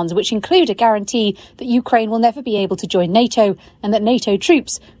demands, which include a guarantee that Ukraine will never be able to join NATO and that NATO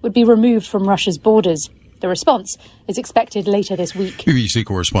troops would be removed from Russia's borders. The response is expected later this week. BBC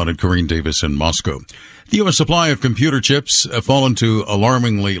correspondent Corrine Davis in Moscow. The U.S. supply of computer chips have fallen to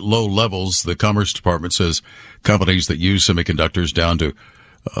alarmingly low levels. The Commerce Department says companies that use semiconductors down to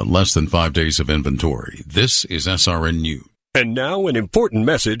less than 5 days of inventory. This is SRN News. And now an important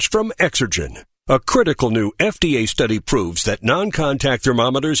message from Exergen. A critical new FDA study proves that non-contact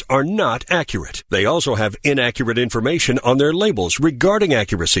thermometers are not accurate. They also have inaccurate information on their labels regarding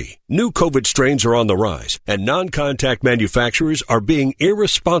accuracy. New COVID strains are on the rise, and non-contact manufacturers are being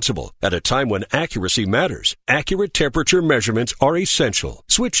irresponsible at a time when accuracy matters. Accurate temperature measurements are essential.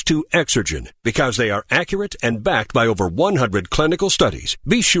 Switch to Exergen because they are accurate and backed by over 100 clinical studies.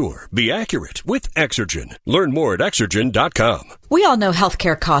 Be sure, be accurate with Exergen. Learn more at Exergen.com. We all know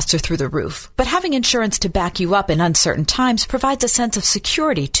healthcare costs are through the roof, but having insurance to back you up in uncertain times provides a sense of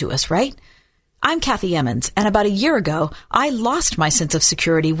security to us, right? I'm Kathy Emmons, and about a year ago, I lost my sense of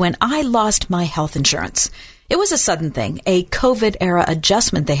security when I lost my health insurance. It was a sudden thing, a COVID-era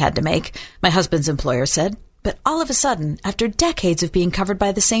adjustment they had to make, my husband's employer said. But all of a sudden, after decades of being covered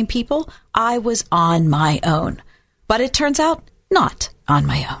by the same people, I was on my own. But it turns out, not on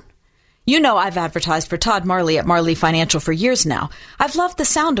my own. You know I've advertised for Todd Marley at Marley Financial for years now. I've loved the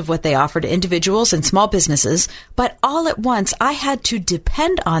sound of what they offer to individuals and small businesses, but all at once I had to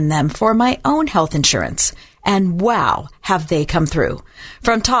depend on them for my own health insurance. And wow, have they come through.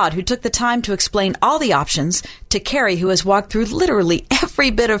 From Todd, who took the time to explain all the options, to Carrie, who has walked through literally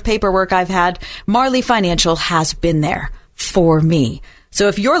every bit of paperwork I've had, Marley Financial has been there for me. So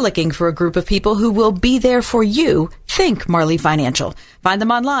if you're looking for a group of people who will be there for you, think Marley Financial. Find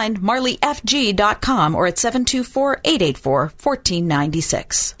them online, marleyfg.com, or at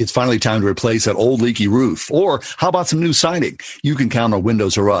 724-884-1496. It's finally time to replace that old leaky roof. Or how about some new siding? You can count on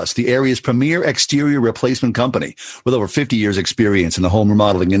Windows R Us, the area's premier exterior replacement company. With over 50 years experience in the home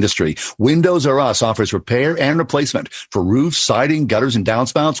remodeling industry, Windows R Us offers repair and replacement for roofs, siding, gutters and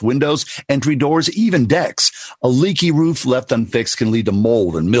downspouts, windows, entry doors, even decks. A leaky roof left unfixed can lead to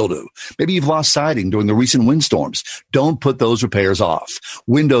mold and mildew. Maybe you've lost siding during the recent windstorms. Don't put those repairs off.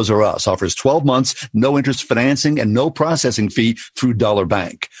 Windows R Us offers 12 months, no interest financing, and no processing fee through Dollar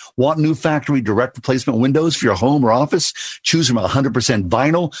Bank. Want new factory direct replacement windows for your home or office? Choose from 100%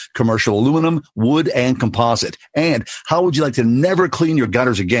 vinyl, commercial aluminum, wood, and composite. And how would you like to never clean your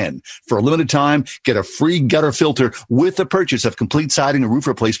gutters again? For a limited time, get a free gutter filter with the purchase of complete siding and roof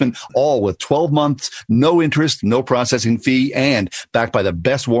replacement, all with 12 months, no interest, no processing fee, and backed by the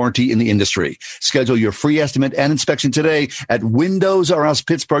best warranty in the industry. Schedule your free estimate and inspection today at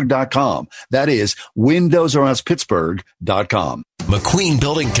WindowsRUsPittsburgh.com. That is WindowsRUsPittsburgh.com. McQueen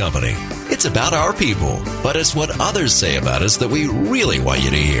Building Company. It's It's about our people, but it's what others say about us that we really want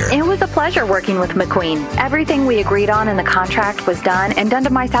you to hear. It was a pleasure working with McQueen. Everything we agreed on in the contract was done and done to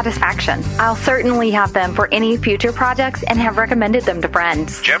my satisfaction. I'll certainly have them for any future projects and have recommended them to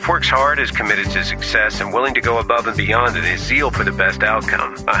friends. Jeff works hard, is committed to success, and willing to go above and beyond in his zeal for the best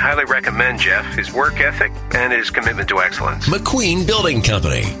outcome. I highly recommend Jeff, his work ethic, and his commitment to excellence. McQueen Building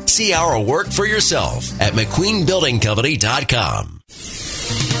Company. See our work for yourself at McQueenBuildingCompany.com.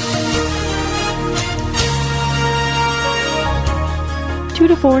 2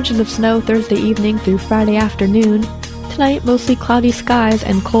 to 4 inches of snow Thursday evening through Friday afternoon. Tonight, mostly cloudy skies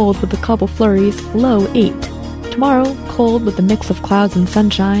and cold with a couple flurries, low 8. Tomorrow, cold with a mix of clouds and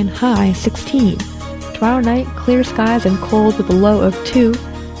sunshine, high 16. Tomorrow night, clear skies and cold with a low of 2.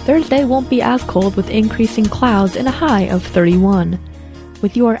 Thursday won't be as cold with increasing clouds and a high of 31.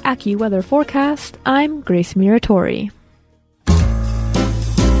 With your AccuWeather forecast, I'm Grace Muratori.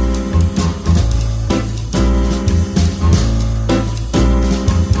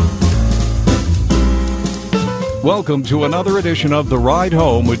 Welcome to another edition of The Ride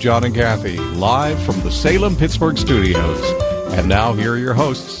Home with John and Kathy, live from the Salem-Pittsburgh studios. And now here are your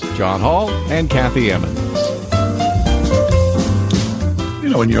hosts, John Hall and Kathy Emmons. You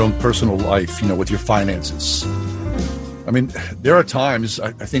know, in your own personal life, you know, with your finances. I mean, there are times,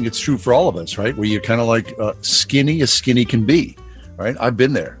 I think it's true for all of us, right, where you're kind of like skinny as skinny can be, right? I've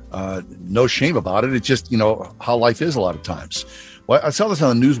been there. No shame about it. It's just, you know, how life is a lot of times. Well, I saw this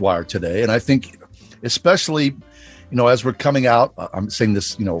on the Newswire today, and I think especially, you know, as we're coming out, I'm saying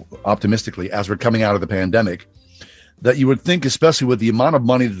this, you know, optimistically, as we're coming out of the pandemic, that you would think, especially with the amount of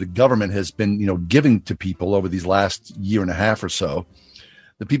money that the government has been, you know, giving to people over these last year and a half or so,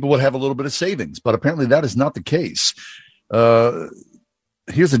 that people would have a little bit of savings. But apparently that is not the case.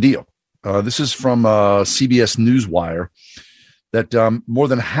 Here's the deal. This is from CBS Newswire, that more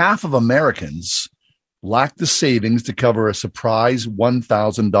than half of Americans lack the savings to cover a surprise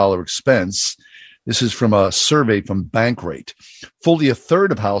 $1,000 expense. This is from a survey from Bankrate. Fully a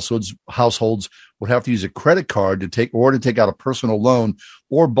third of households would have to use a credit card to take out a personal loan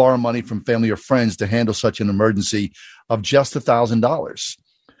or borrow money from family or friends to handle such an emergency of just $1,000.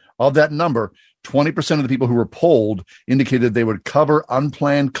 Of that number, 20% of the people who were polled indicated they would cover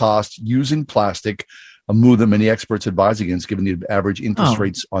unplanned costs using plastic, a move that many experts advise against, given the average interest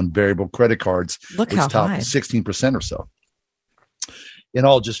rates on variable credit cards, which top 16% or so. In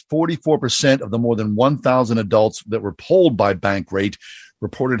all, just 44% of the more than 1,000 adults that were polled by Bankrate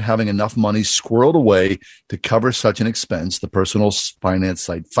reported having enough money squirreled away to cover such an expense, the personal finance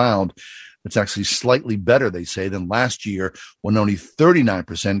site found. It's actually slightly better, they say, than last year, when only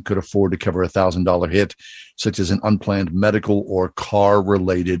 39% could afford to cover a $1,000 hit, such as an unplanned medical or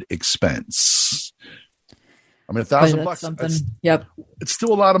car-related expense. I mean, $1,000 Yep. It's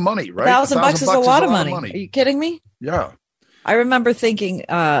still a lot of money, right? $1,000 is a lot of money. Are you kidding me? Yeah. I remember thinking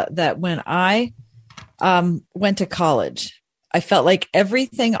that when I went to college, I felt like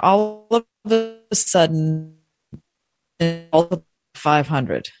everything all of a sudden, all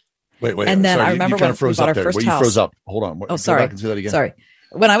 500. Wait. And then sorry, I remember when we bought our first house. You froze up. Hold on. Oh, sorry. Go back and say that again. Sorry.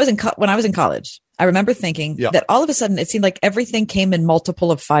 When I was in college, I remember thinking that all of a sudden it seemed like everything came in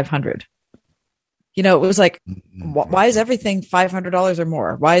multiple of 500. You know, it was like, why is everything $500 or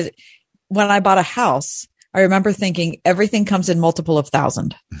more? Why is it? When I bought a house, I remember thinking everything comes in multiple of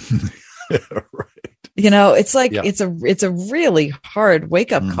 1,000. Right. You know, it's like, it's a really hard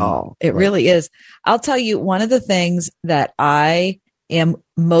wake up call. It really is. I'll tell you, one of the things that I am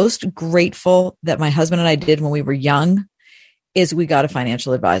most grateful that my husband and I did when we were young is we got a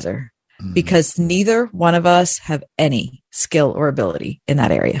financial advisor, because neither one of us have any skill or ability in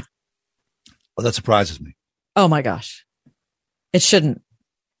that area. Well, that surprises me. Oh my gosh. It shouldn't.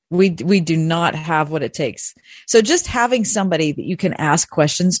 We do not have what it takes. So just having somebody that you can ask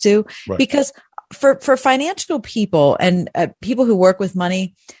questions to, because for financial people and people who work with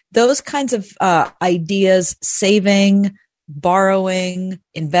money, those kinds of ideas, saving, borrowing,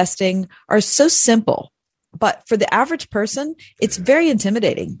 investing, are so simple. But for the average person, it's very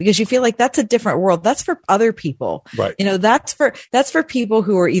intimidating, because you feel like that's a different world. That's for other people. Right. You know, that's for people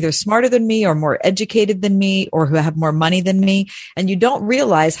who are either smarter than me or more educated than me or who have more money than me. And you don't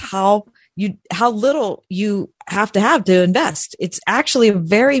realize how little you have to invest. It's actually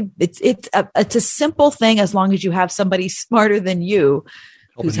it's a simple thing, as long as you have somebody smarter than you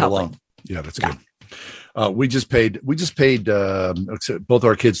who's helping. Yeah, that's good. We just paid both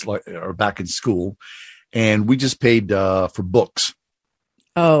our kids are back in school, and we just paid for books.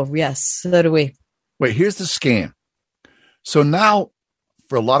 Oh, yes. So do we. Wait, here's the scam. So now,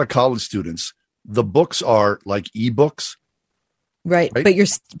 for a lot of college students, the books are like ebooks, Right. But you're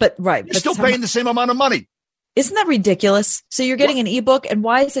still paying the same amount of money. Isn't that ridiculous? So you're getting an ebook, and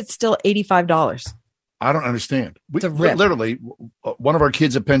why is it still $85? I don't understand. It's a rip. Literally, one of our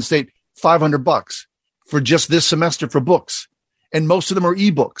kids at Penn State, $500 for just this semester for books, and most of them are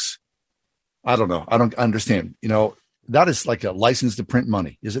ebooks. I don't know. I don't understand. That is like a license to print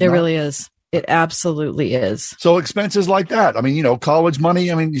money, is it? It not? really is. It absolutely is. So expenses like that. I mean, college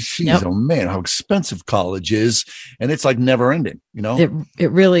money. I mean, geez, Oh man, how expensive college is, and it's like never ending.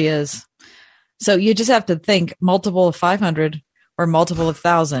 It really is. So you just have to think multiple of 500 or multiple of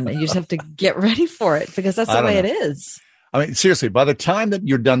 1,000, and you just have to get ready for it because that's the way it is. I mean, seriously, by the time that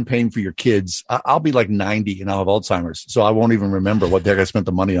you're done paying for your kids, I'll be like 90 and I'll have Alzheimer's. So I won't even remember what the heck I spent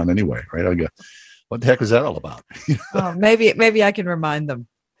the money on anyway, right? I'll go, what the heck was that all about? Maybe I can remind them.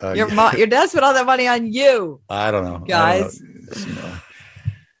 Your dad spent all that money on you. I don't know. Guys.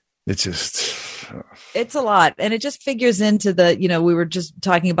 It's just... It's a lot. And it just figures into we were just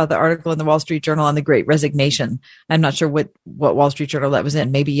talking about the article in the Wall Street Journal on the Great Resignation. I'm not sure what Wall Street Journal that was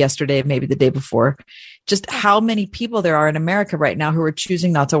in, maybe yesterday, maybe the day before. Just how many people there are in America right now who are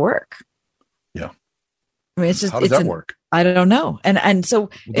choosing not to work. Yeah. I mean, it's just, how does that work? I don't know. And so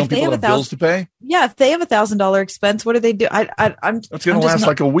if they have bills to pay, if they have $1,000 expense, what do they do? It's going to last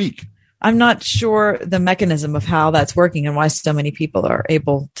like a week. I'm not sure the mechanism of how that's working and why so many people are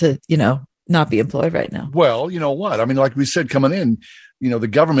able to, not be employed right now. Well, you know what? I mean, like we said, coming in, the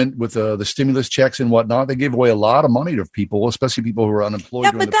government with the stimulus checks and whatnot, they gave away a lot of money to people, especially people who are unemployed.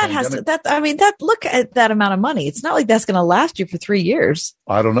 Yeah, but look at that amount of money. It's not like that's going to last you for 3 years.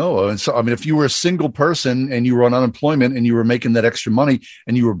 I don't know. And so, I mean, if you were a single person and you were on unemployment and you were making that extra money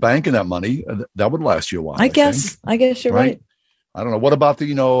and you were banking that money, that would last you a while. I guess you're right. I don't know. What about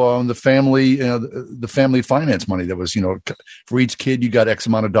the family, the family finance money that was, for each kid, you got X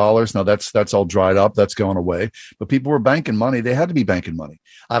amount of dollars. Now that's all dried up. That's going away. But people were banking money. They had to be banking money.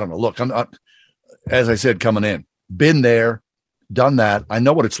 I don't know. Look, I'm not, as I said, coming in, been there, done that. I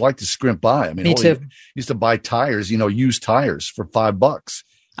know what it's like to scrimp by. I mean, me too. Used to buy tires, used tires for $5.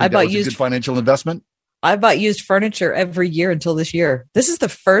 I bought used good financial investment. I bought used furniture every year until this year. This is the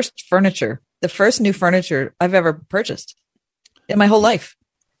first new furniture I've ever purchased in my whole life.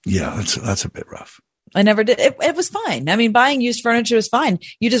 Yeah, that's a bit rough. I never did. It was fine. I mean, buying used furniture is fine.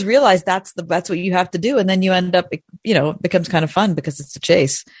 You just realize that's what you have to do. And then you end up, it becomes kind of fun because it's a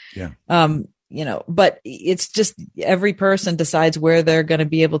chase. Yeah. But it's just every person decides where they're going to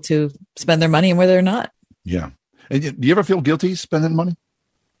be able to spend their money and where they're not. Yeah. And do you ever feel guilty spending money?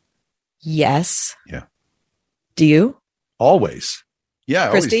 Yes. Yeah. Do you? Always. Yeah.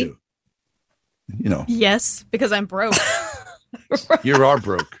 I Christy? always do. Yes, because I'm broke. You are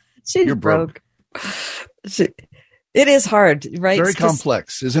broke. You're broke. It is hard, right? Very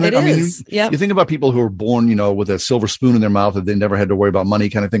complex, isn't it? I mean, you think about people who are born, with a silver spoon in their mouth that they never had to worry about money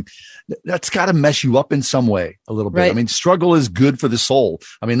kind of thing. That's got to mess you up in some way a little bit. Right. I mean, struggle is good for the soul.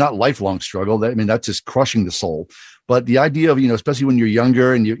 I mean, not lifelong struggle. That's just crushing the soul. But the idea of, especially when you're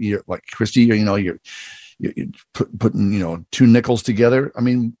younger and you're like Christy, you're putting, 2 nickels together. I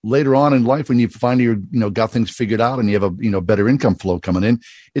mean, later on in life, when you finally, got things figured out and you have a, better income flow coming in,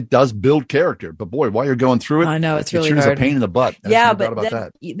 it does build character. But boy, while you're going through it, I know it's really sure hard. Is a pain in the butt. But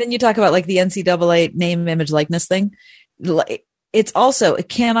then you talk about like the NCAA name, image, likeness thing. It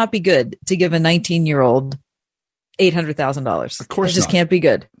cannot be good to give a 19-year-old $800,000. Of course, it just can't be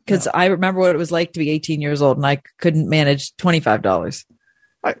good because I remember what it was like to be 18 years old and I couldn't manage $25.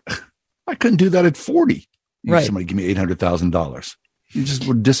 I couldn't do that at 40. Right. Somebody give me $800,000. You just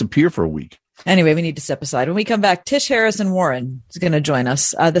would disappear for a week. Anyway, we need to step aside. When we come back, Tish Harrison Warren is going to join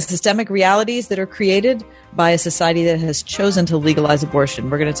us. The systemic realities that are created by a society that has chosen to legalize abortion.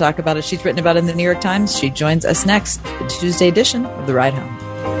 We're going to talk about it. She's written about it in the New York Times. She joins us next, the Tuesday edition of The Ride Home.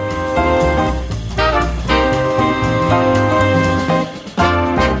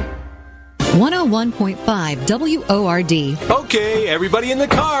 .5 WORD. Okay, everybody in the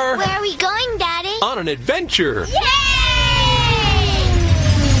car. Where are we going, Daddy? On an adventure. Yay!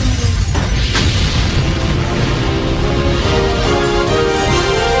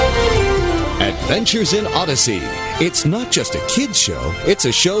 Adventures in Odyssey. It's not just a kid's show, it's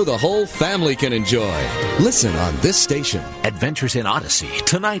a show the whole family can enjoy. Listen on this station. Adventures in Odyssey,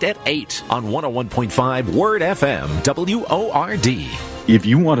 tonight at 8 on 101.5 Word FM, WORD. If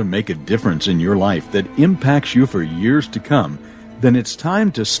you want to make a difference in your life that impacts you for years to come, then it's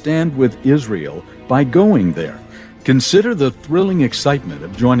time to stand with Israel by going there. Consider the thrilling excitement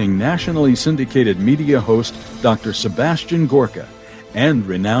of joining nationally syndicated media host Dr. Sebastian Gorka and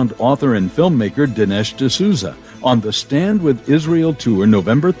renowned author and filmmaker Dinesh D'Souza on the Stand with Israel tour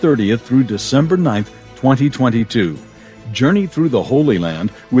November 30th through December 9th, 2022. Journey through the Holy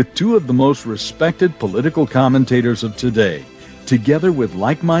Land with two of the most respected political commentators of today. Together with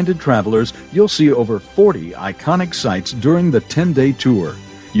like-minded travelers, you'll see over 40 iconic sites during the 10-day tour.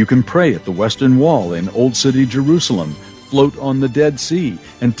 You can pray at the Western Wall in Old City, Jerusalem, float on the Dead Sea,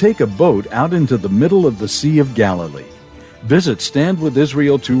 and take a boat out into the middle of the Sea of Galilee. Visit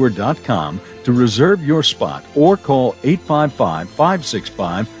StandWithIsraelTour.com to reserve your spot or call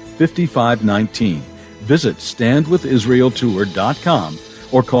 855-565-5519. Visit StandWithIsraelTour.com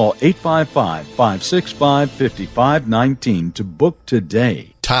or call 855-565-5519 to book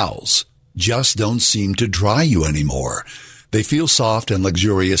today. Towels just don't seem to dry you anymore. They feel soft and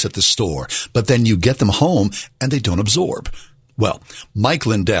luxurious at the store, but then you get them home and they don't absorb. Well, Mike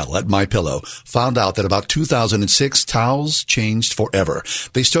Lindell at MyPillow found out that about 2006, towels changed forever.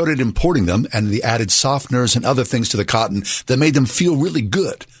 They started importing them, and they added softeners and other things to the cotton that made them feel really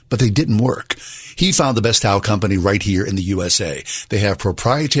good, but they didn't work. He found the best towel company right here in the USA. They have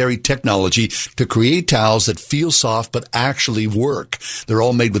proprietary technology to create towels that feel soft but actually work. They're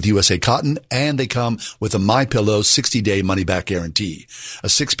all made with USA cotton, and they come with a MyPillow 60-day money-back guarantee. A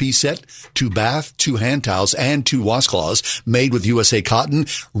 6-piece set, 2 bath, 2 hand towels, and 2 washcloths made with USA cotton,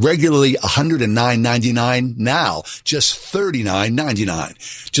 regularly $109.99, now just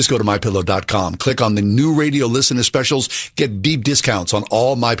 $39.99. Just go to MyPillow.com, click on the new radio listener specials, get deep discounts on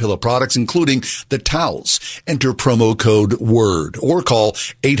all MyPillow products, including the towels. Enter promo code WORD or call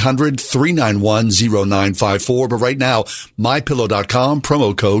 800-391-0954. But right now, MyPillow.com,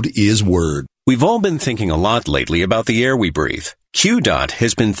 promo code is WORD. We've all been thinking a lot lately about the air we breathe. QDOT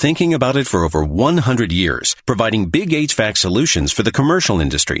has been thinking about it for over 100 years, providing big HVAC solutions for the commercial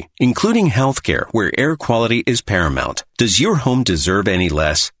industry, including healthcare, where air quality is paramount. Does your home deserve any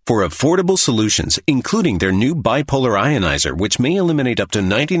less? For affordable solutions, including their new bipolar ionizer, which may eliminate up to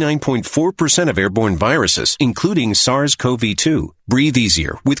 99.4% of airborne viruses, including SARS-CoV-2. Breathe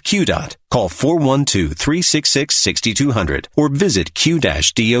easier with QDOT. Call 412-366-6200 or visit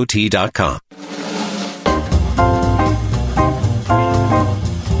q-dot.com.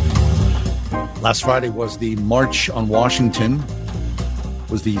 Last Friday was the March on Washington,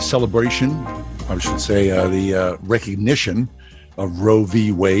 was the celebration, I should say, the recognition of Roe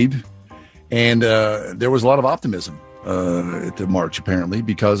v. Wade. And there was a lot of optimism at the march, apparently,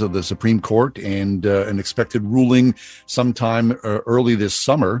 because of the Supreme Court and an expected ruling sometime early this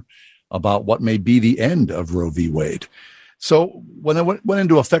summer about what may be the end of Roe v. Wade. So when it went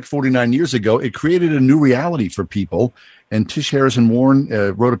into effect 49 years ago, it created a new reality for people. And Tish Harrison Warren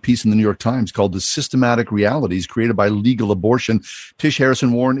wrote a piece in the New York Times called The Systematic Realities Created by Legal Abortion. Tish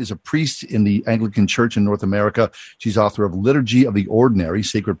Harrison Warren is a priest in the Anglican Church in North America. She's author of Liturgy of the Ordinary,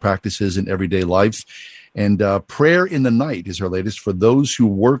 Sacred Practices in Everyday Life. And Prayer in the Night is her latest for those who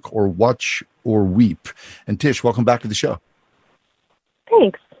work or watch or weep. And Tish, welcome back to the show.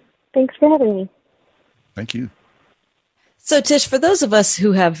 Thanks. Thanks for having me. Thank you. So, Tish, for those of us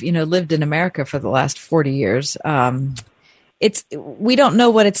who have, lived in America for the last 40 years, we don't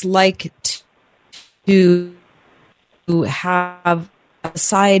know what it's like to have a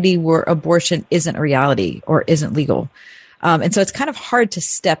society where abortion isn't a reality or isn't legal. And so it's kind of hard to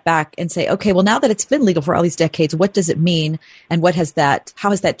step back and say, okay, well, now that it's been legal for all these decades, what does it mean? And how has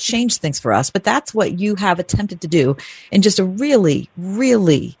that changed things for us? But that's what you have attempted to do in just a really,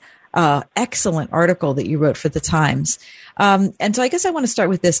 really excellent article that you wrote for the Times. And so I guess I want to start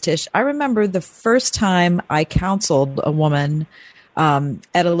with this, Tish. I remember the first time I counseled a woman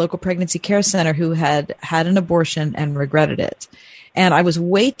at a local pregnancy care center who had had an abortion and regretted it. And I was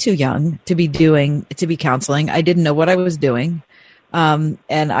way too young to be counseling. I didn't know what I was doing. And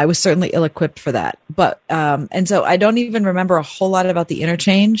I was certainly ill-equipped for that. But, and so I don't even remember a whole lot about the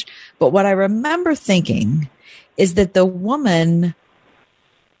interchange. But what I remember thinking is that the woman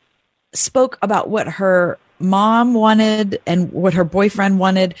spoke about what her mom wanted and what her boyfriend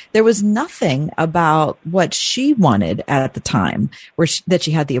wanted. There was nothing about what she wanted at the time that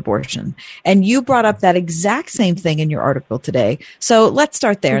she had the abortion. And you brought up that exact same thing in your article today. So let's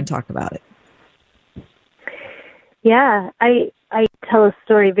start there and talk about it. Yeah, I tell a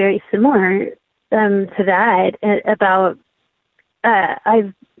story very similar to that about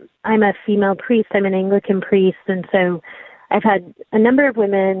I'm a female priest. I'm an Anglican priest, and so I've had a number of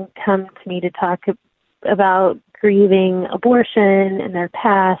women come to me to talk about grieving abortion and their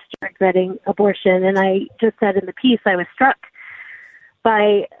past, regretting abortion. And I just said in the piece, I was struck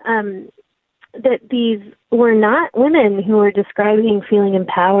by that these were not women who were describing feeling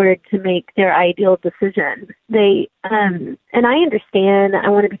empowered to make their ideal decision. They, and I understand, I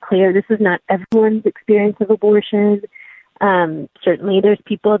want to be clear, this is not everyone's experience of abortion. Certainly there's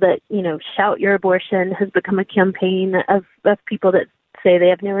people that, shout your abortion has become a campaign of people that say they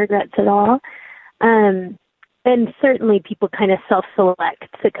have no regrets at all. And certainly people kind of self-select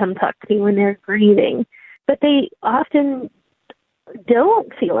to come talk to me when they're grieving. But they often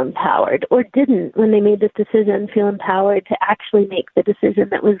don't feel empowered, or didn't, when they made this decision, feel empowered to actually make the decision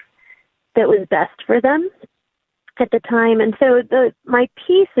that was best for them at the time. And so my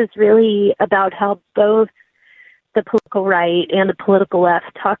piece is really about how both the political right and the political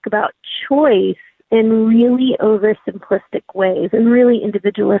left talk about choice in really oversimplistic ways, in really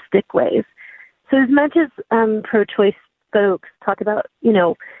individualistic ways. So as much as pro-choice folks talk about,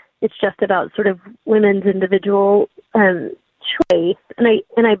 it's just about sort of women's individual choice,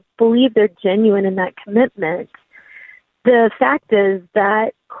 and I believe they're genuine in that commitment, the fact is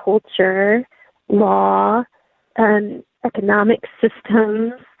that culture, law, economic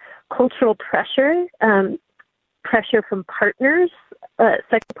systems, cultural pressure, pressure from partners,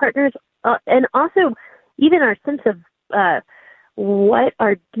 sexual partners, and also even our sense of what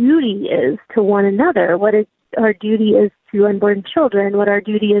our duty is to one another, what our duty is to unborn children, what our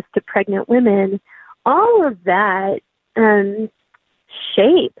duty is to pregnant women, all of that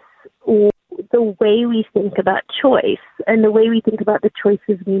shapes the way we think about choice and the way we think about the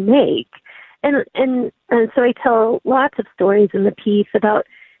choices we make. And so I tell lots of stories in the piece about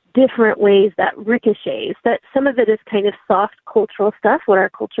different ways that ricochets, that some of it is kind of soft cultural stuff, what our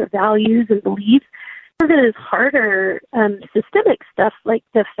culture values and believes. Some of it is harder systemic stuff, like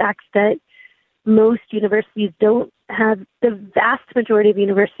the fact that most universities don't have, the vast majority of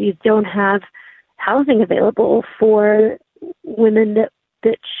universities don't have housing available for women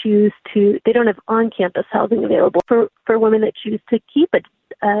that choose to, they don't have on-campus housing available for women that choose to keep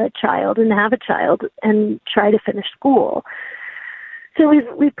a child and have a child and try to finish school. So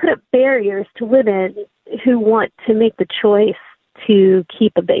we've put up barriers to women who want to make the choice to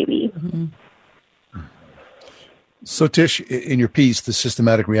keep a baby. Mm-hmm. So, Tish, in your piece, The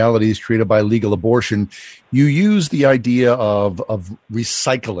Systematic Realities Created by Legal Abortion, you use the idea of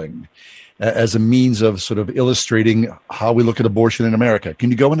recycling as a means of sort of illustrating how we look at abortion in America.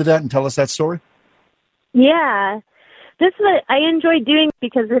 Can you go into that and tell us that story? Yeah. This is what I enjoy doing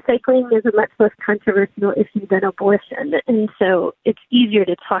because recycling is a much less controversial issue than abortion. And so it's easier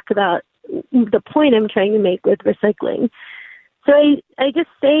to talk about the point I'm trying to make with recycling. So I just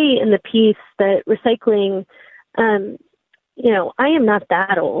say in the piece that recycling, I am not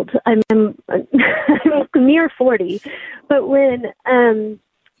that old. I'm a mere 40. But when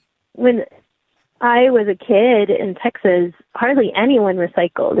I was a kid in Texas, hardly anyone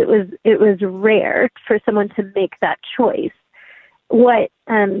recycled. It was rare for someone to make that choice. What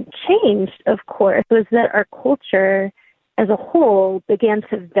changed, of course, was that our culture as a whole began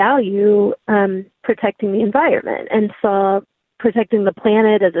to value protecting the environment and saw protecting the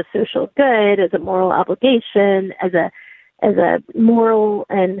planet as a social good, as a moral obligation, as a moral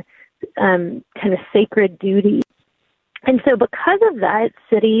and kind of sacred duty. And so because of that,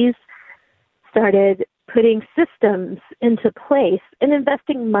 cities started putting systems into place and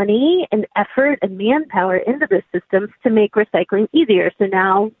investing money and effort and manpower into those systems to make recycling easier. So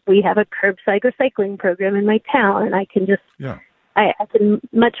now we have a curbside recycling program in my town, and I can just, I can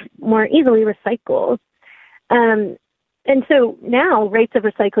much more easily recycle. And so now rates of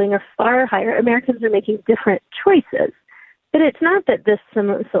recycling are far higher. Americans are making different choices. But it's not that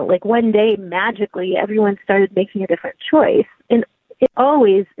so like one day magically everyone started making a different choice. And it's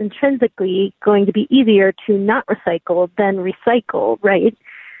always intrinsically going to be easier to not recycle than recycle, right?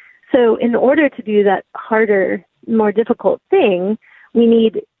 So in order to do that harder, more difficult thing, we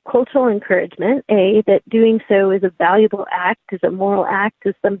need cultural encouragement, A, that doing so is a valuable act, is a moral act,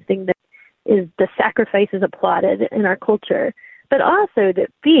 is something that is the sacrifice is applauded in our culture, but also that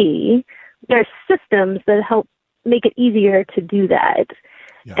B, there are systems that help make it easier to do that.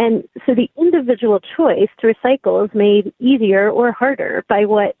 Yeah. And so the individual choice to recycle is made easier or harder by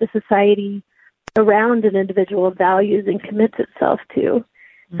what the society around an individual values and commits itself to.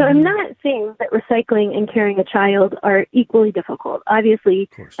 Mm-hmm. So I'm not saying that recycling and carrying a child are equally difficult. Obviously,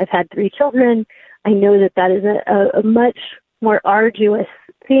 I've had 3 children. I know that is a much more arduous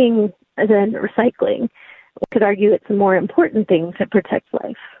thing than recycling. I could argue it's a more important thing to protect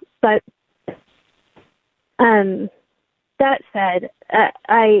life. But that said,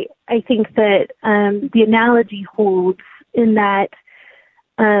 I think that the analogy holds in that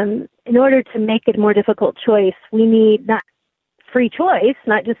in order to make it a more difficult choice, we need not free choice,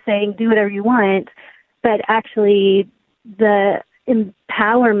 not just saying do whatever you want, but actually the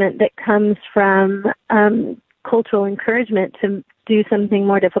empowerment that comes from cultural encouragement to do something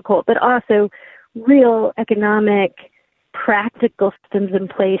more difficult, but also real economic practical systems in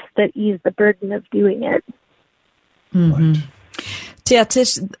place that ease the burden of doing it. Mm-hmm. Yeah,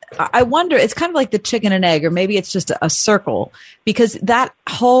 Tish, I wonder, it's kind of like the chicken and egg, or maybe it's just a circle, because that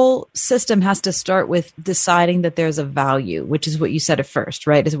whole system has to start with deciding that there's a value, which is what you said at first,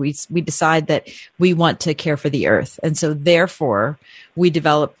 right? Is we decide that we want to care for the earth. And so therefore we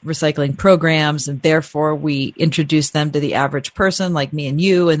develop recycling programs, and therefore we introduce them to the average person like me and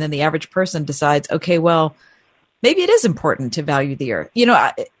you. And then the average person decides, okay, well, maybe it is important to value the earth,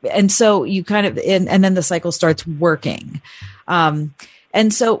 and so you kind of, and then the cycle starts working.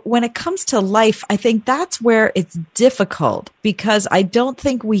 And so when it comes to life, I think that's where it's difficult, because I don't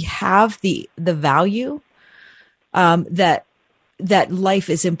think we have the value, that life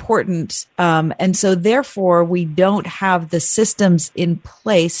is important. And so therefore we don't have the systems in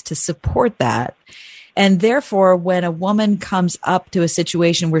place to support that. And therefore, when a woman comes up to a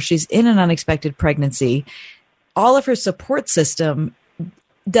situation where she's in an unexpected pregnancy, all of her support system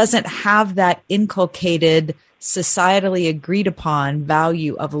doesn't have that inculcated, societally agreed upon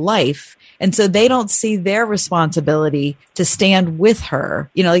value of life. And so they don't see their responsibility to stand with her.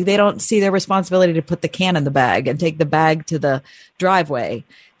 They don't see their responsibility to put the can in the bag and take the bag to the driveway.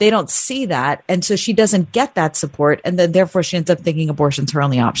 They don't see that. And so she doesn't get that support. And then therefore she ends up thinking abortion's her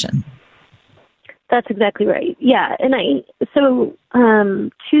only option. That's exactly right. Yeah. And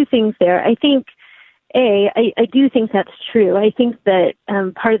two things there. I think, I do think that's true. I think that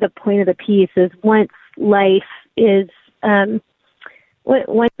part of the point of the piece is once life is,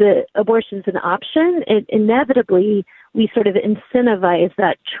 once the abortion's an option, it inevitably we sort of incentivize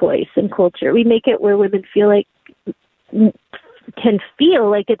that choice in culture. We make it where women can feel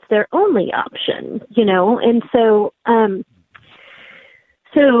like it's their only option, and so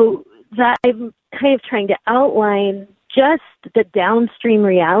that I'm kind of trying to outline just the downstream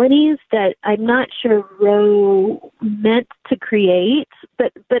realities that I'm not sure Roe meant to create,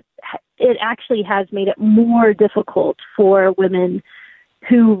 but it actually has made it more difficult for women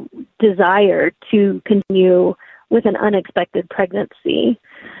who desire to continue with an unexpected pregnancy.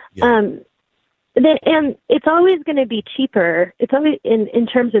 Yeah. And it's always going to be cheaper. It's always in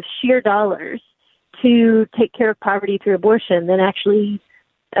terms of sheer dollars to take care of poverty through abortion than actually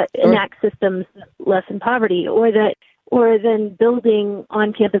enact systems that lessen poverty, or than building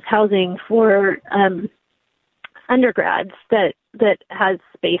on-campus housing for undergrads that has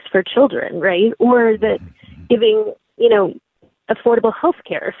space for children, right? Or that giving, affordable health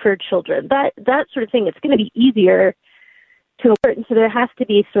care for children, that sort of thing. It's going to be easier to abort. And so there has to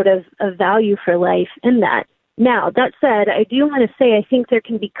be sort of a value for life in that. Now, that said, I do want to say I think there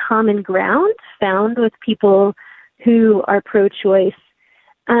can be common ground found with people who are pro-choice,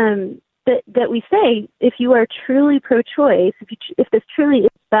 that we say, if you are truly pro-choice, if this truly is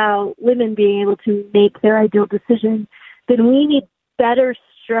about women being able to make their ideal decision, then we need better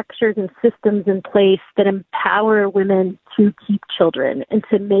structures and systems in place that empower women to keep children and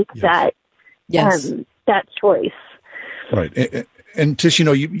to make that choice. Right. And Tish,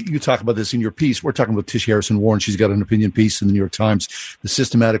 you talk about this in your piece. We're talking about Tish Harrison Warren. She's got an opinion piece in the New York Times, The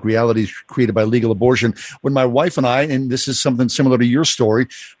Systematic Realities Created by Legal Abortion. When my wife and I, and this is something similar to your story,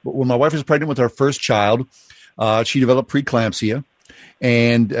 but when my wife was pregnant with our first child, she developed preeclampsia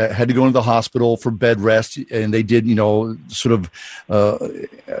and had to go into the hospital for bed rest. And they did, sort of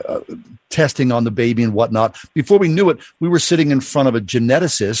testing on the baby and whatnot. Before we knew it, we were sitting in front of a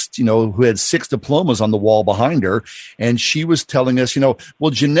geneticist, who had 6 diplomas on the wall behind her. And she was telling us, well,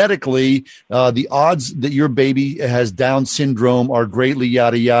 genetically, the odds that your baby has Down syndrome are greatly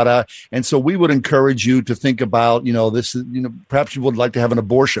yada, yada. And so we would encourage you to think about, this, perhaps you would like to have an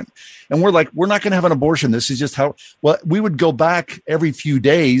abortion. And we're like, we're not going to have an abortion. This is just how, we would go back every few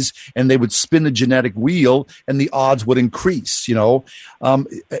days and they would spin the genetic wheel and the odds would increase,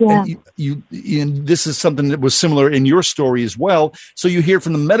 and this is something that was similar in your story as well. So you hear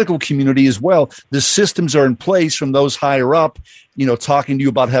from the medical community as well. The systems are in place from those higher up, talking to you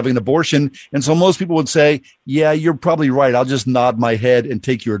about having an abortion. And so most people would say, yeah, you're probably right. I'll just nod my head and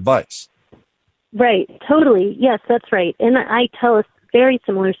take your advice. Right. Totally. Yes, that's right. And I tell a very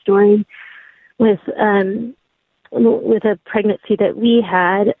similar story with a pregnancy that we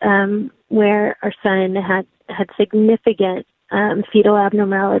had, where our son had significant fetal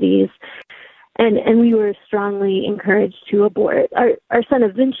abnormalities, and we were strongly encouraged to abort. Our son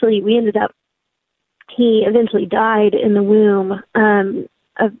eventually died in the womb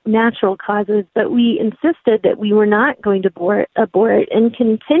of natural causes, but we insisted that we were not going to abort, and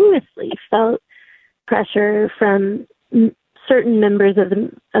continuously felt pressure from certain members of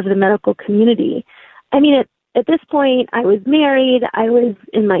the medical community. I mean, at this point, I was married. I was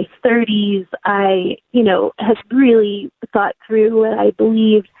in my 30s. I, had really thought through what I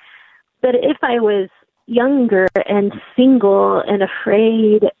believed. But if I was younger and single and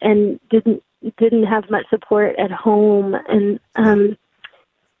afraid and didn't have much support at home, and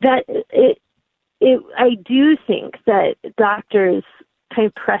I do think that doctors kind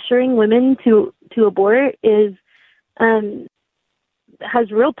of pressuring women to abort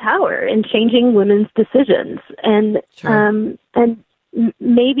has real power in changing women's decisions. And and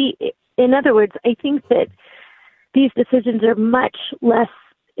maybe, in other words, I think that these decisions are much less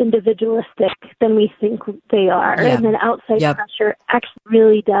individualistic than we think they are, and that outside pressure actually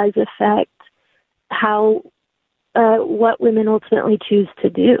really does affect how what women ultimately choose to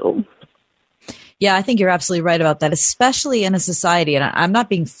do. Yeah, I think you're absolutely right about that, especially in a society. And I'm not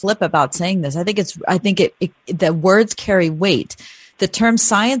being flip about saying this. I think the words carry weight. The term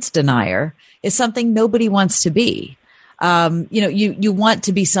science denier is something nobody wants to be. You want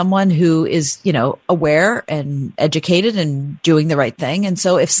to be someone who is, aware and educated and doing the right thing. And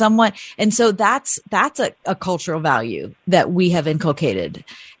so that's a cultural value that we have inculcated.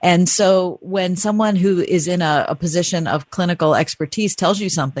 And so when someone who is in a position of clinical expertise tells you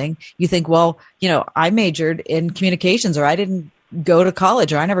something, you think, well, I majored in communications, or I didn't go to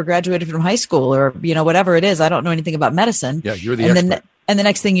college, or I never graduated from high school, or, whatever it is. I don't know anything about medicine. Yeah, you're the expert. And the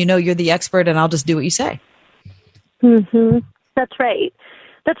next thing you know, you're the expert, and I'll just do what you say. Mm-hmm. That's right.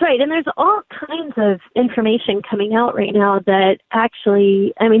 And there's all kinds of information coming out right now that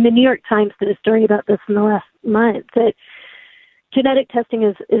actually, the New York Times did a story about this in the last month, that genetic testing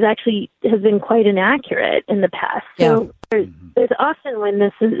has been quite inaccurate in the past. So there's often when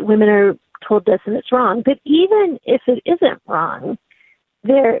women are told this and it's wrong. But even if it isn't wrong,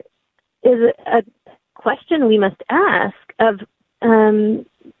 there is a question we must ask of,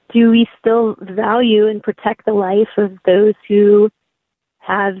 do we still value and protect the life of those who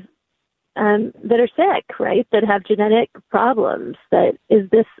have that are sick, right? That have genetic problems? That is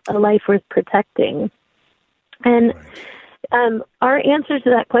this a life worth protecting? And our answer to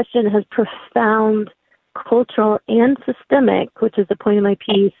that question has profound cultural and systemic, which is the point of my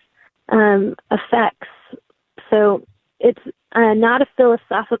piece, effects. So it's not a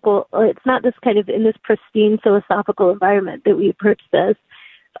philosophical, it's not this kind of in this pristine philosophical environment that we approach this.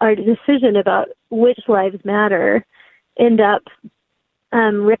 Our decision about which lives matter end up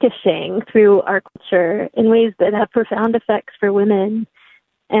ricocheting through our culture in ways that have profound effects for women,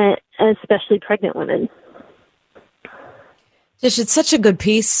 and especially pregnant women. Tish, it's such a good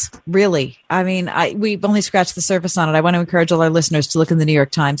piece, really. We've only scratched the surface on it. I want to encourage all our listeners to look in the New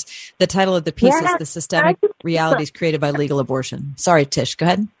York Times. The title of the piece is The Systemic Realities Created by Legal Abortion. Sorry, Tish, go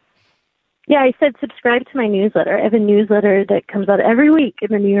ahead. Yeah, I said subscribe to my newsletter. I have a newsletter that comes out every week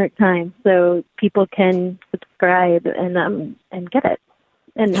in the New York Times, so people can subscribe and get it.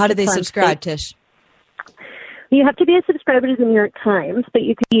 And how do they subscribe, Tish? You have to be a subscriber to the New York Times, but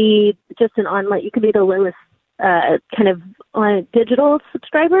you could be just an online. You could be the lowest kind of on a digital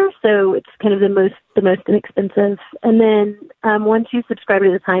subscriber, so it's kind of the most inexpensive. And then once you subscribe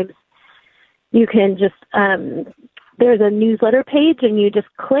to the Times, you can just there's a newsletter page, and you just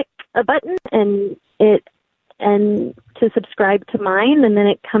click a button and to subscribe to mine, and then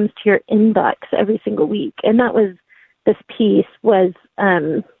it comes to your inbox every single week. And this piece was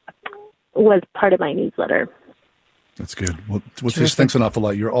part of my newsletter. That's good. Well, Tish, thanks an awful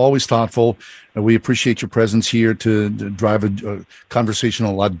lot. You're always thoughtful, and we appreciate your presence here to drive a conversation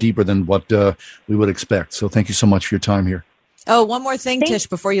a lot deeper than what we would expect. So thank you so much for your time here. Oh, one more thing, Tish,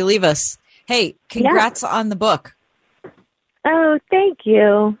 before you leave us. Hey, congrats on the book. Oh, thank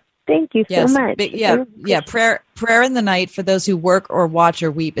you. Thank you so much. Prayer in the Night for Those Who Work or Watch or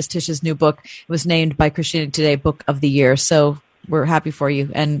Weep is Tish's new book. It was named by Christianity Today Book of the Year. So we're happy for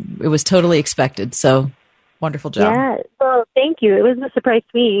you. And it was totally expected. So wonderful job. Yeah. Well, thank you. It was a surprise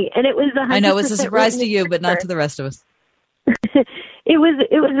to me. And it was 100% I know it's a surprise to you, but not to the rest of us. It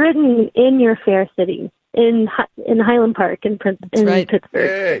was written in your fair city, in Highland Park in Pittsburgh.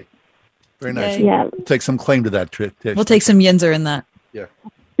 Hey. Very nice. Yeah. We'll take some claim to that, Tish. We'll take some yinzer in that. Yeah.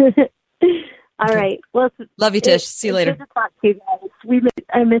 All right. Well, love you, Tish. See you later. Good to talk to you guys.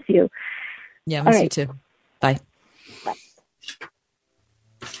 I miss you. Yeah, miss you too. Bye. Bye.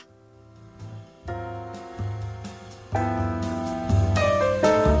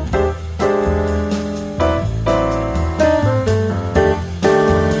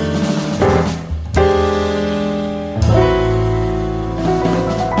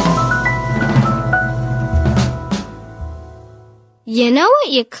 You know what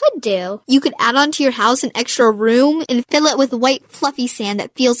you could do? You could add onto your house an extra room and fill it with white fluffy sand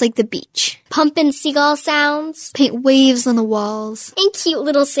that feels like the beach. pumping seagull sounds, paint waves on the walls, and cute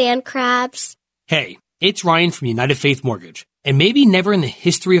little sand crabs. Hey, it's Ryan from United Faith Mortgage. And maybe never in the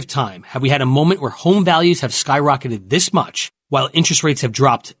history of time have we had a moment where home values have skyrocketed this much while interest rates have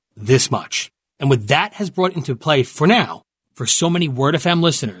dropped this much. And what that has brought into play for now, for so many Word FM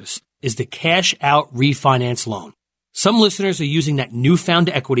listeners, is the cash out refinance loan. Some listeners are using that newfound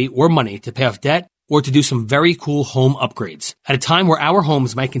equity or money to pay off debt or to do some very cool home upgrades at a time where our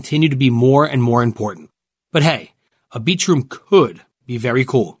homes might continue to be more and more important. But hey, a beach room could be very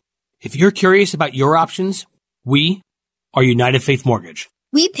cool. If you're curious about your options, we are United Faith Mortgage.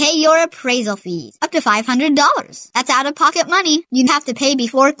 We pay your appraisal fees, up to $500. That's out-of-pocket money you'd have to pay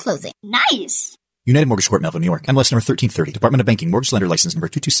before closing. Nice! United Mortgage Corp, Melville, New York. MLS number 1330. Department of Banking. Mortgage Lender License number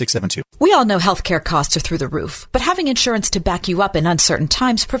 22672. We all know healthcare costs are through the roof, but having insurance to back you up in uncertain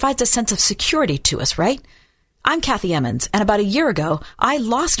times provides a sense of security to us, right? I'm Kathy Emmons, and about a year ago, I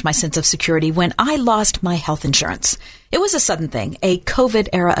lost my sense of security when I lost my health insurance. It was a sudden thing, a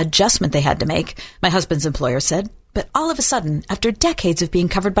COVID-era adjustment they had to make, my husband's employer said. But all of a sudden, after decades of being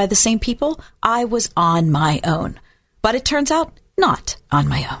covered by the same people, I was on my own. But it turns out, not on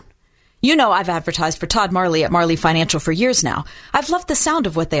my own. You know I've advertised for Todd Marley at Marley Financial for years now. I've loved the sound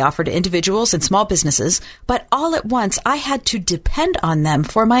of what they offer to individuals and small businesses, but all at once I had to depend on them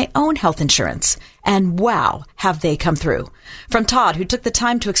for my own health insurance. And wow, have they come through. From Todd, who took the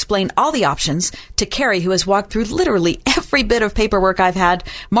time to explain all the options, to Carrie, who has walked through literally every bit of paperwork I've had,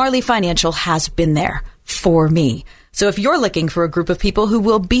 Marley Financial has been there. For me. So if you're looking for a group of people who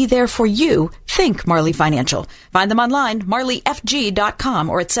will be there for you, think Marley Financial. Find them online, marleyfg.com,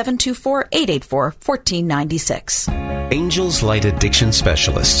 or at 724-884-1496. Angels Light Addiction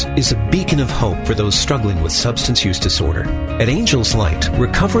Specialists is a beacon of hope for those struggling with substance use disorder. At Angels Light,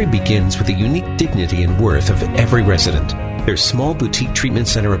 recovery begins with the unique dignity and worth of every resident. Their small boutique treatment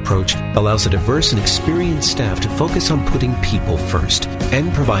center approach allows a diverse and experienced staff to focus on putting people first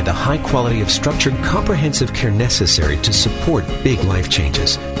and provide the high quality of structured, comprehensive care necessary to support big life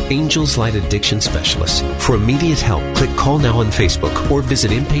changes. Angels Light Addiction Specialists. For immediate help, click Call Now on Facebook or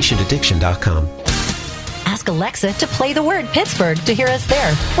visit inpatientaddiction.com. Ask Alexa to play the word Pittsburgh to hear us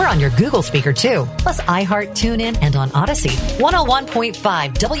there. We're on your Google speaker too, plus iHeart, TuneIn, and on Odyssey.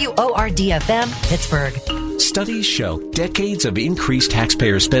 101.5 WORD-FM, Pittsburgh. Studies show decades of increased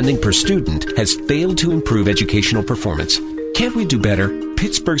taxpayer spending per student has failed to improve educational performance. Can't we do better?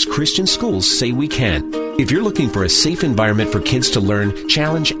 Pittsburgh's Christian schools say we can. If you're looking for a safe environment for kids to learn,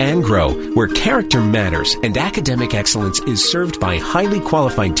 challenge, and grow, where character matters and academic excellence is served by highly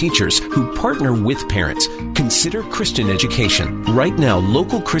qualified teachers who partner with parents, consider Christian education. Right now,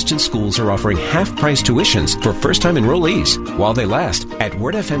 local Christian schools are offering half-price tuitions for first-time enrollees while they last at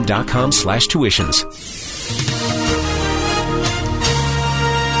wordfm.com/tuitions.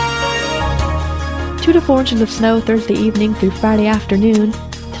 2 to 4 inches of snow Thursday evening through Friday afternoon.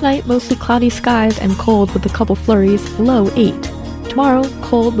 Tonight, mostly cloudy skies and cold with a couple flurries, low 8. Tomorrow,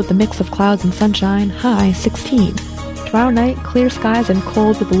 cold with a mix of clouds and sunshine, high 16. Tomorrow night, clear skies and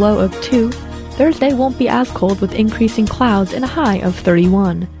cold with a low of 2. Thursday won't be as cold with increasing clouds and a high of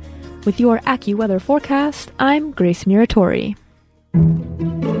 31. With your AccuWeather forecast, I'm Grace Muratori.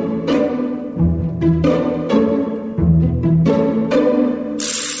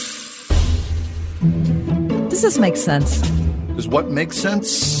 Does this make sense? Does what make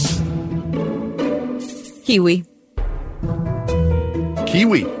sense? Kiwi.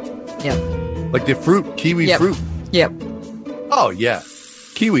 Kiwi. Yep. Like the fruit, kiwi fruit. Yep. Oh, yeah.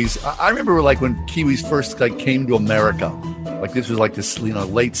 Kiwis. I remember like when kiwis first came to America. Like this was like this,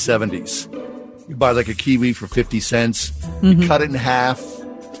 late 70s. You buy like a kiwi for 50 cents. You cut it in half.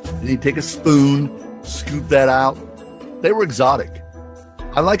 And you take a spoon, scoop that out. They were exotic.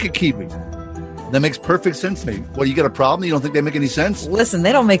 I like a kiwi. That makes perfect sense to me. What, you got a problem? You don't think they make any sense? Listen,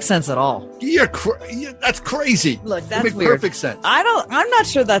 they don't make sense at all. That's crazy. Look, that's they make weird. Perfect sense. I'm not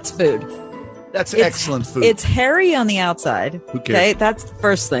sure that's food. That's excellent food. It's hairy on the outside. Who cares? Okay, that's the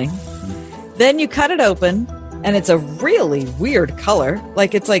first thing. Then you cut it open, and it's a really weird color.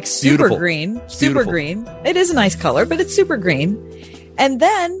 Like it's like super Beautiful. green. Super green. It is a nice color, but it's super green. And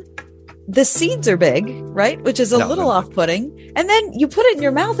then the seeds are big, right? Which is a little off-putting. And then you put it in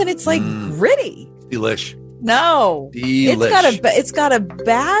your mouth and it's like gritty. Delish. No. Delish. It's got a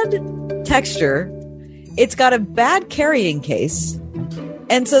bad texture. It's got a bad carrying case.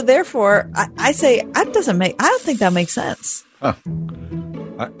 And so therefore, I say I don't think that makes sense. Huh.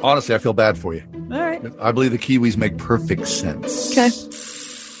 Honestly, I feel bad for you. All right. I believe the kiwis make perfect sense. Okay.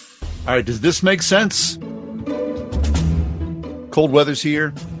 All right. Does this make sense? Cold weather's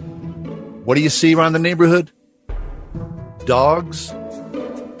here. What do you see around the neighborhood? Dogs,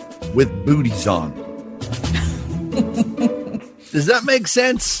 with booties on. Does that make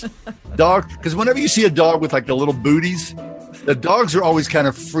sense? Dog, because whenever you see a dog with like the little booties, the dogs are always kind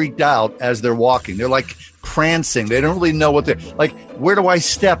of freaked out as they're walking. They're like prancing. They don't really know what they're like. Where do I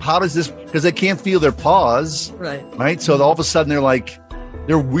step? How does this? Because they can't feel their paws. Right. So all of a sudden they're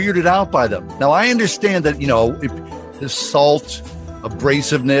weirded out by them. Now I understand that, if the salt,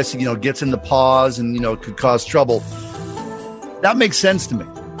 abrasiveness, gets in the paws and, could cause trouble. That makes sense to me.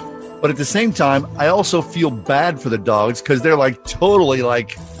 But at the same time, I also feel bad for the dogs because they're like totally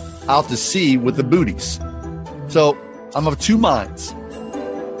like out to sea with the booties. So I'm of two minds.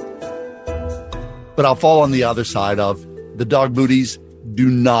 But I'll fall on the other side of the dog booties do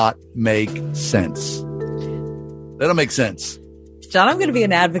not make sense. They don't make sense. John, I'm going to be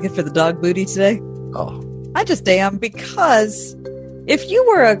an advocate for the dog booty today. Oh. I just am, because if you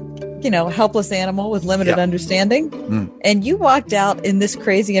were a helpless animal with limited understanding, and you walked out in this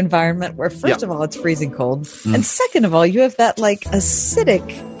crazy environment where, first of all, it's freezing cold, and second of all, you have that like acidic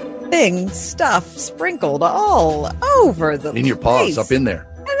stuff sprinkled all over the in your paws, up in there.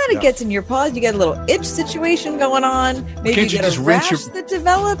 And then it gets in your paws. You get a little itch situation going on. Maybe you get a rash that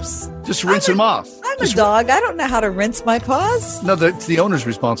develops. Just rinse them off. I'm a dog. I don't know how to rinse my paws. No, that's the owner's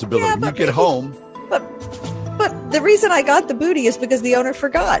responsibility. Yeah, when you get home. But the reason I got the booty is because the owner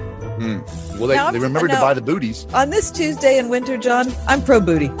forgot. Well, they remembered to buy the booties. On this Tuesday in winter, John, I'm pro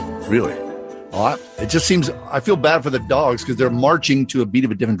booty. Really? Oh, it just seems, I feel bad for the dogs because they're marching to a beat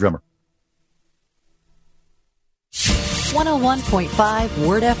of a different drummer. 101.5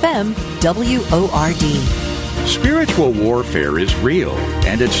 Word FM, WORD. Spiritual warfare is real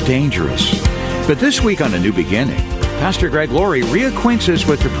and it's dangerous. But this week on A New Beginning, Pastor Greg Laurie reacquaints us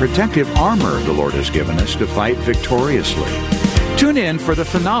with the protective armor the Lord has given us to fight victoriously. Tune in for the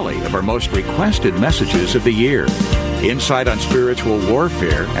finale of our most requested messages of the year. Insight on spiritual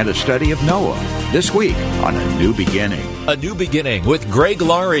warfare and a study of Noah. This week on A New Beginning. A New Beginning with Greg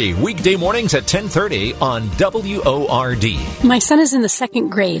Laurie. Weekday mornings at 10:30 on WORD. My son is in the second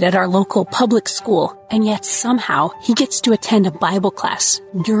grade at our local public school, and yet somehow he gets to attend a Bible class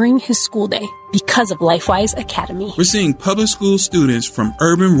during his school day because of LifeWise Academy. We're seeing public school students from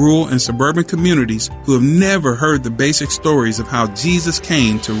urban, rural, and suburban communities who have never heard the basic stories of how Jesus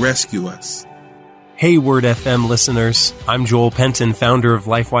came to rescue us. Hey Word FM listeners, I'm Joel Penton, founder of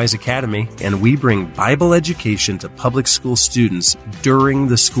LifeWise Academy, and we bring Bible education to public school students during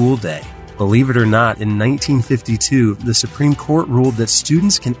the school day. Believe it or not, in 1952, the Supreme Court ruled that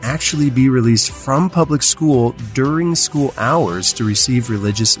students can actually be released from public school during school hours to receive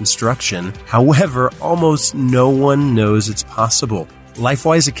religious instruction. However, almost no one knows it's possible.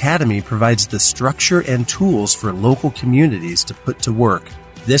 LifeWise Academy provides the structure and tools for local communities to put to work.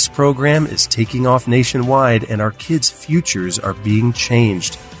 This program is taking off nationwide, and our kids' futures are being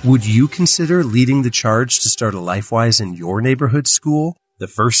changed. Would you consider leading the charge to start a LifeWise in your neighborhood school? The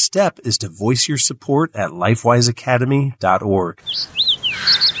first step is to voice your support at lifewiseacademy.org.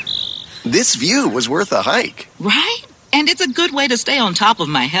 This view was worth a hike. Right? And it's a good way to stay on top of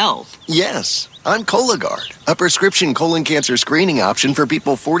my health. Yes. I'm Cologuard, a prescription colon cancer screening option for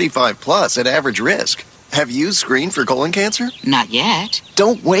people 45 plus at average risk. Have you screened for colon cancer? Not yet.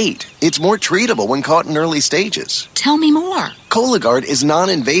 Don't wait. It's more treatable when caught in early stages. Tell me more. Cologuard is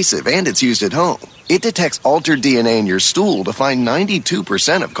non-invasive and it's used at home. It detects altered DNA in your stool to find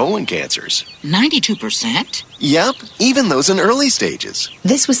 92% of colon cancers. 92%? Yep, even those in early stages.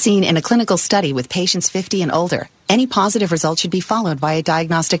 This was seen in a clinical study with patients 50 and older. Any positive result should be followed by a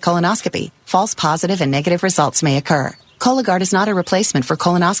diagnostic colonoscopy. False positive and negative results may occur. Cologuard is not a replacement for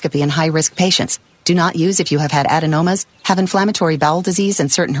colonoscopy in high-risk patients. Do not use if you have had adenomas, have inflammatory bowel disease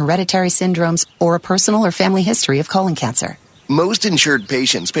and certain hereditary syndromes, or a personal or family history of colon cancer. Most insured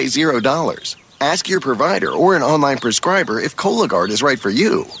patients pay $0. Ask your provider or an online prescriber if Cologuard is right for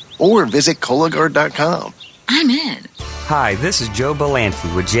you, or visit Cologuard.com. I'm in. Hi, this is Joe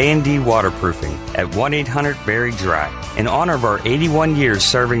Belanti with J&D Waterproofing at 1-800-BERRY-DRY. In honor of our 81 years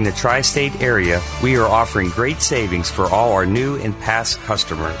serving the tri-state area, we are offering great savings for all our new and past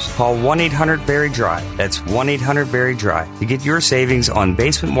customers. Call 1-800-BERRY-DRY. That's 1-800-BERRY-DRY to get your savings on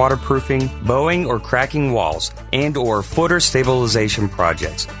basement waterproofing, bowing or cracking walls, and or footer stabilization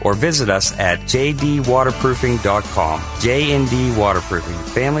projects. Or visit us at jdwaterproofing.com. J&D Waterproofing,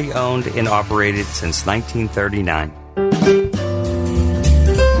 family owned and operated since 1939.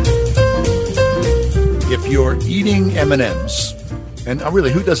 If you're eating M&Ms, and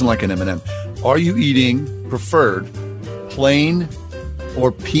really, who doesn't like an M&M? Are you eating preferred plain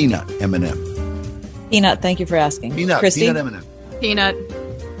or peanut M&M? Peanut, thank you for asking. Peanut M&M. Peanut.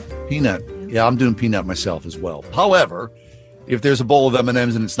 Peanut. Yeah, I'm doing peanut myself as well. However, if there's a bowl of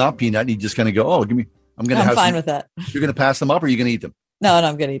M&Ms and it's not peanut, you just kind of go, oh, give me. I'm fine with that. You're going to pass them up, or are you going to eat them? No,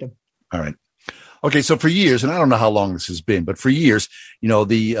 I'm going to eat them. All right. Okay, so for years, and I don't know how long this has been, but for years,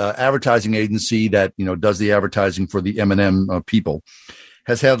 the advertising agency that does the advertising for the M&M people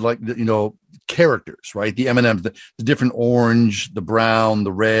has had characters, right? The M&Ms, the different orange, the brown,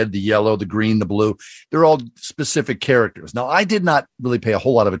 the red, the yellow, the green, the blue. They're all specific characters. Now, I did not really pay a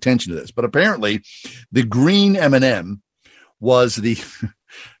whole lot of attention to this, but apparently, the green M&M was the.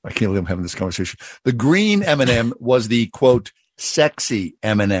 I can't believe I'm having this conversation. The green M&M was the quote sexy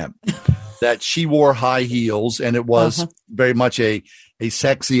M&M. That she wore high heels, and it was very much a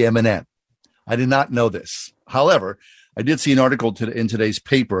sexy M&M. I did not know this. However, I did see an article in today's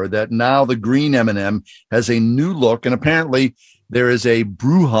paper that now the green M&M has a new look, and apparently there is a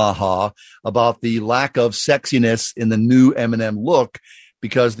brouhaha about the lack of sexiness in the new M&M look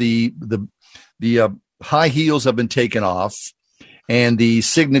because the high heels have been taken off, and the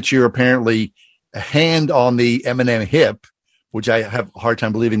signature apparently hand on the M&M hip, which I have a hard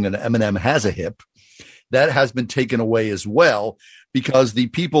time believing that M&M has a hip, that has been taken away as well because the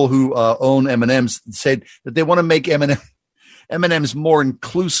people who own M&Ms said that they want to make M&Ms more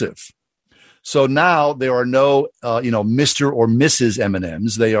inclusive. So now there are no, Mr. or Mrs.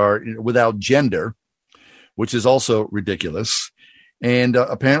 M&Ms. They are without gender, which is also ridiculous. And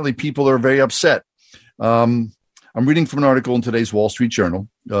apparently people are very upset. I'm reading from an article in today's Wall Street Journal.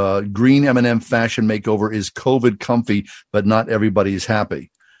 Green M&M fashion makeover is COVID comfy, but not everybody is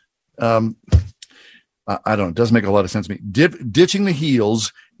happy. I don't know. It doesn't make a lot of sense to me. Ditching the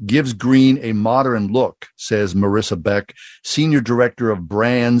heels gives green a modern look, says Marissa Beck, Senior Director of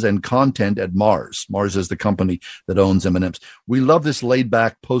Brands and Content at Mars. Mars is the company that owns M&Ms. We love this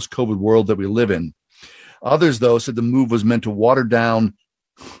laid-back post-COVID world that we live in. Others, though, said the move was meant to water down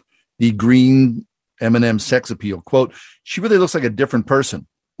the green M&M sex appeal. Quote, she really looks like a different person.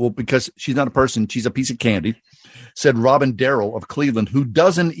 Well, because she's not a person, she's a piece of candy, said Robin Darrell of Cleveland, who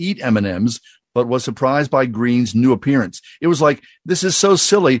doesn't eat M&Ms, but was surprised by Green's new appearance. It was like, this is so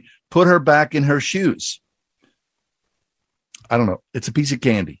silly. Put her back in her shoes. I don't know. It's a piece of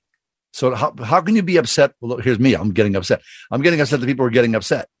candy. So how can you be upset? Well, look, here's me. I'm getting upset. I'm getting upset that people are getting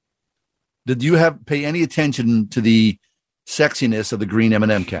upset. Did you pay any attention to the sexiness of the green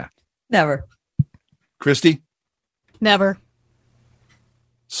M&M cat? Never. Christy? Never.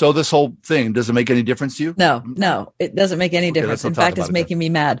 So this whole thing, does it make any difference to you? No, it doesn't make any difference. In fact, it's making me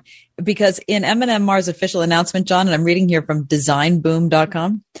mad because in M&M Mars official announcement, John, and I'm reading here from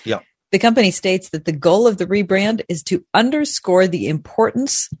designboom.com. Yeah. The company states that the goal of the rebrand is to underscore the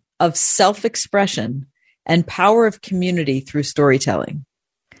importance of self-expression and power of community through storytelling.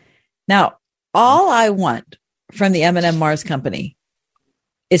 Now, all I want from the M&M Mars company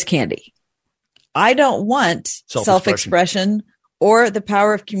is candy. I don't want self-expression or the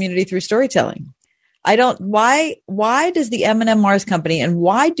power of community through storytelling. Why does the M&M Mars company and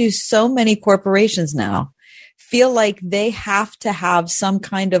why do so many corporations now feel like they have to have some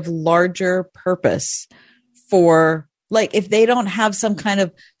kind of larger purpose for, like, if they don't have some kind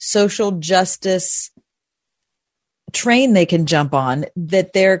of social justice train they can jump on,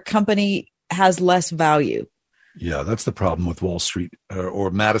 that their company has less value? Yeah, that's the problem with Wall Street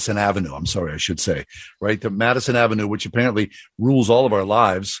or Madison Avenue. I'm sorry, I should say, right? The Madison Avenue, which apparently rules all of our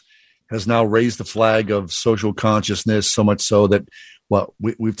lives, has now raised the flag of social consciousness so much so that, well,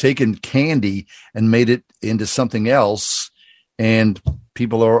 we've taken candy and made it into something else, and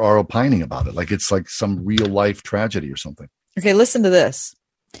people are opining about it like it's like some real life tragedy or something. Okay, listen to this.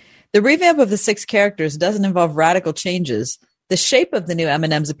 The revamp of the 6 characters doesn't involve radical changes. The shape of the new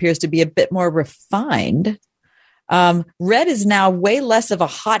M&Ms appears to be a bit more refined. Red is now way less of a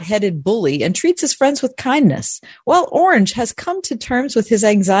hot-headed bully and treats his friends with kindness, while Orange has come to terms with his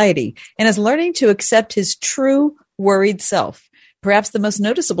anxiety and is learning to accept his true worried self. Perhaps the most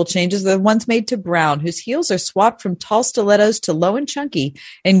noticeable changes are the ones made to Brown, whose heels are swapped from tall stilettos to low and chunky,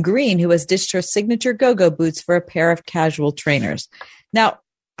 and Green, who has ditched her signature go-go boots for a pair of casual trainers. Now,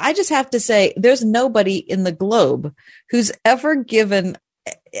 I just have to say, there's nobody in the globe who's ever given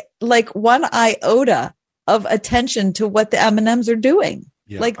like one iota of attention to what the M&Ms are doing.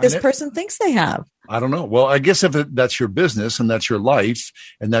 Yeah, like this person thinks they have. I don't know. Well, I guess if that's your business and that's your life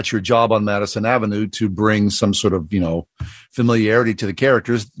and that's your job on Madison Avenue to bring some sort of, familiarity to the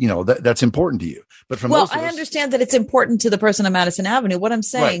characters, that's important to you. But from I understand that it's important to the person on Madison Avenue. What I'm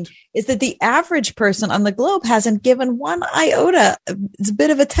saying is that the average person on the globe hasn't given one iota, it's a bit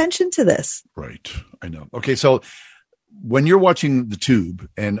of attention to this. Right. I know. Okay. So when you're watching the Tube,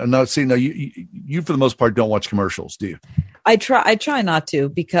 and I'm not saying, no, you for the most part don't watch commercials, do you? I try not to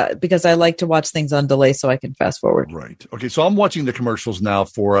because I like to watch things on delay so I can fast forward. Right. Okay. So I'm watching the commercials now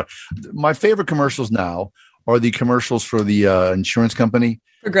for my favorite commercials now are the commercials for the insurance company.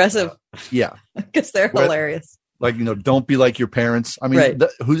 Progressive. Yeah. Because they're hilarious. Like, don't be like your parents. I mean, right.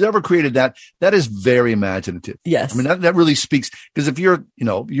 Who's ever created that is very imaginative. Yes. I mean, that really speaks, because if you're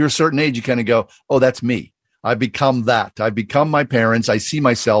a certain age, you kind of go, oh, that's me. I become that. I become my parents. I see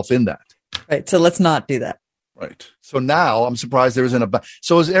myself in that. Right. So let's not do that. Right. So now I'm surprised there isn't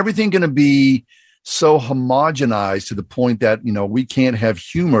so is everything going to be so homogenized to the point that, we can't have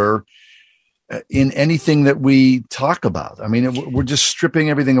humor in anything that we talk about? I mean, we're just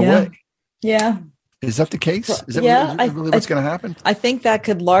stripping everything away. Yeah. Is that the case? Is that really what's going to happen? I think that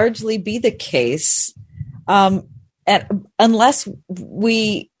could largely be the case, unless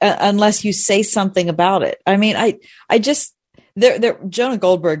you say something about it. I mean, Jonah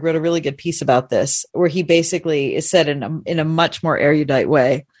Goldberg wrote a really good piece about this, where he basically is said in a much more erudite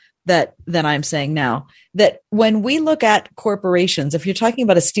way than I'm saying now, that when we look at corporations, if you're talking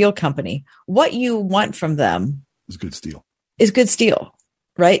about a steel company, what you want from them is good steel,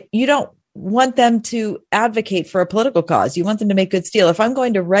 right? You don't want them to advocate for a political cause. You want them to make good steel. If I'm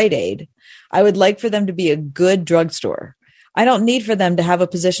going to Rite Aid, I would like for them to be a good drugstore. I don't need for them to have a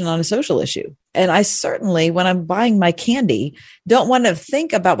position on a social issue. And I certainly, when I'm buying my candy, don't want to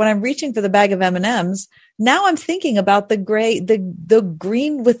think about, when I'm reaching for the bag of M&Ms, now I'm thinking about the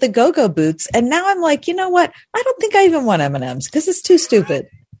green with the go-go boots. And now I'm like, you know what? I don't think I even want M&Ms because it's too stupid.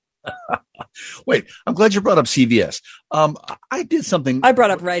 Wait, I'm glad you brought up CVS. I did something. I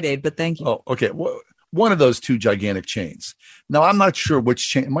brought up Rite Aid, but thank you. Oh, okay. One of those two gigantic chains. Now, I'm not sure which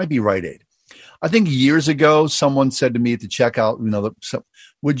chain. It might be Rite Aid. I think years ago, someone said to me at the checkout,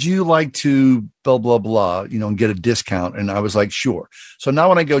 would you like to blah, blah, blah, and get a discount? And I was like, sure. So now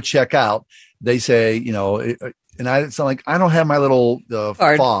when I go check out, they say, and it's not like I don't have my little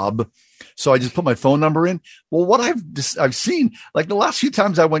fob. So I just put my phone number in. Well, what I've seen, like the last few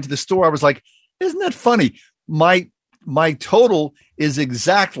times I went to the store, I was like, isn't that funny? My total is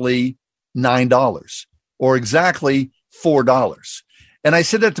exactly $9 or exactly $4. And I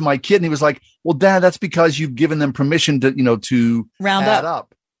said that to my kid, and he was like, well, Dad, that's because you've given them permission to round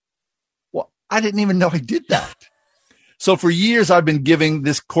up. Well, I didn't even know I did that. So for years, I've been giving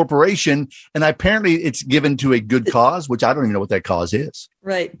this corporation, and apparently it's given to a good cause, which I don't even know what that cause is.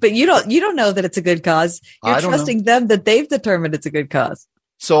 Right. But you don't know that it's a good cause. You're trusting them that they've determined it's a good cause.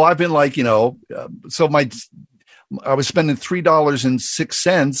 So I've been like, I was spending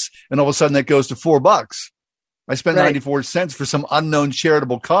 $3.06, and all of a sudden that goes to $4. I spent 94 cents for some unknown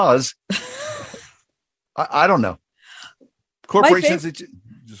charitable cause. I don't know. Corporations.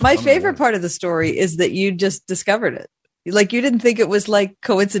 My favorite part of the story is that you just discovered it. Like, you didn't think it was like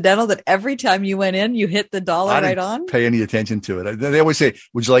coincidental that every time you went in, you hit the dollar right on? Pay any attention to it. They always say,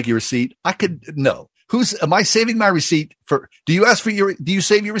 would you like your receipt? No. Am I saving my receipt for, do you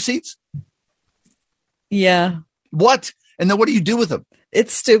save your receipts? Yeah. What? And then what do you do with them?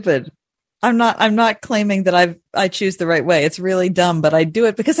 It's stupid. I'm not claiming that I choose the right way. It's really dumb, but I do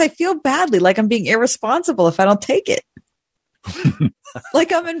it because I feel badly, like I'm being irresponsible if I don't take it.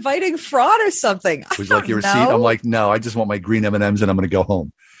 Like I'm inviting fraud or something. Would you like your receipt? I'm like, no, I just want my green M&Ms and I'm going to go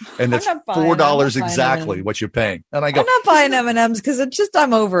home. And it's $4 exactly what you're paying. And I go, I'm not buying M&Ms because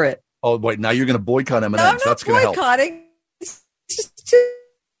I'm over it. Oh, wait, now you're going to boycott M&Ms. No, I'm not That's going to help. Boycotting. It's just too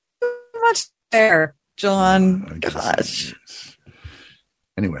much there, John. Gosh.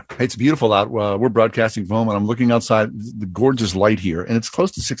 Anyway, it's beautiful out. We're broadcasting from home, and I'm looking outside. The gorgeous light here, and it's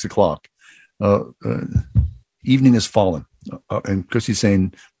close to 6:00. Evening has fallen, and Christy's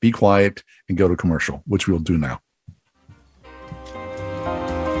saying, "Be quiet and go to commercial," which we'll do now.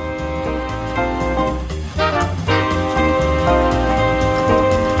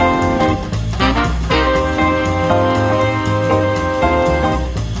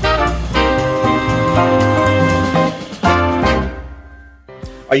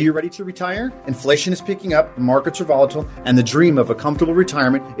 Are you ready to retire? Inflation is picking up, markets are volatile, and the dream of a comfortable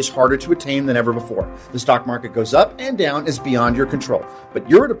retirement is harder to attain than ever before. The stock market goes up and down is beyond your control, but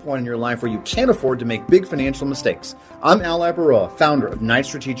you're at a point in your life where you can't afford to make big financial mistakes. I'm Al Labaroa, founder of Knight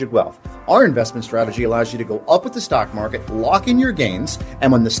Strategic Wealth. Our investment strategy allows you to go up with the stock market, lock in your gains,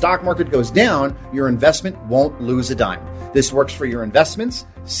 and when the stock market goes down, your investment won't lose a dime. This works for your investments,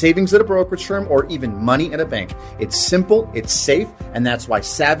 savings at a brokerage firm, or even money in a bank. It's simple, it's safe, and that's why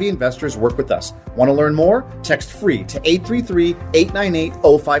savvy investors work with us. Want to learn more? Text FREE to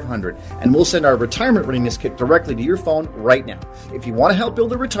 833-898-0500 and we'll send our retirement readiness kit directly to your phone right now. If you want to help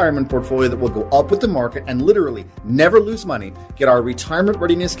build a retirement portfolio that will go up with the market and literally never lose money, get our retirement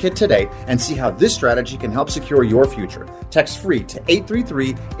readiness kit today and see how this strategy can help secure your future. Text FREE to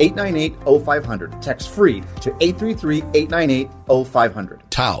 833-898-0500. Text FREE to 833-898-0500.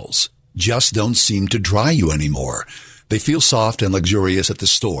 Towels just don't seem to dry you anymore. They feel soft and luxurious at the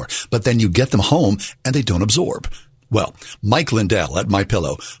store, but then you get them home and they don't absorb. Well, Mike Lindell at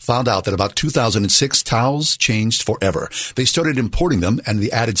MyPillow found out that about 2006, towels changed forever. They started importing them and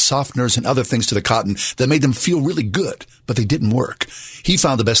they added softeners and other things to the cotton that made them feel really good, but they didn't work. He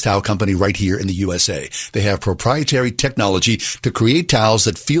found the best towel company right here in the USA. They have proprietary technology to create towels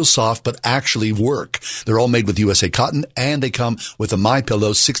that feel soft but actually work. They're all made with USA cotton and they come with a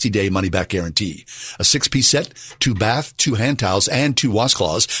MyPillow 60-day money-back guarantee. A 6-piece set, 2 bath, 2 hand towels, and 2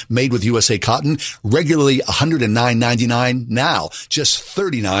 washcloths made with USA cotton, regularly $109.99, now just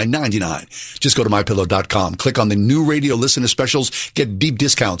 $39.99. Just go to MyPillow.com, click on the new radio listener specials, get deep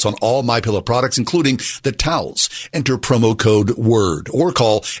discounts on all MyPillow products, including the towels. Enter promo code WORD or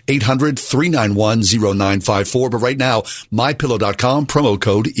call 800-391-0954. But right now, MyPillow.com, promo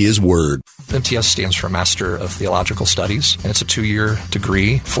code is WORD. MTS stands for Master of Theological Studies, and it's a 2-year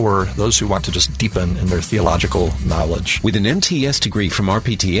degree for those who want to just deepen in their theological knowledge. With an MTS degree from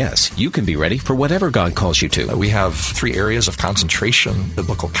RPTS, you can be ready for whatever God calls you to. We have 3 areas of concentration: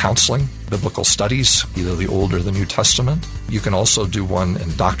 biblical counseling, biblical studies, either the Old or the New Testament. You can also do one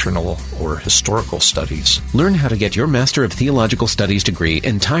in doctrinal or historical studies. Learn how to get your Master of Theological Studies degree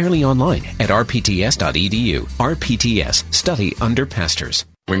entirely online at rpts.edu. RPTS. Study under pastors.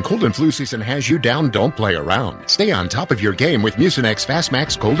 When cold and flu season has you down, don't play around. Stay on top of your game with Mucinex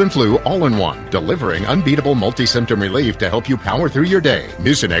Fastmax Cold and Flu All-in-One, delivering unbeatable multi-symptom relief to help you power through your day.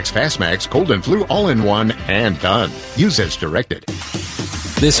 Mucinex Fastmax Cold and Flu All-in-One, and done. Use as directed.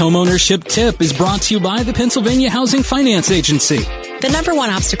 This homeownership tip is brought to you by the Pennsylvania Housing Finance Agency. The number one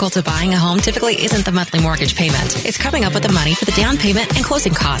obstacle to buying a home typically isn't the monthly mortgage payment. It's coming up with the money for the down payment and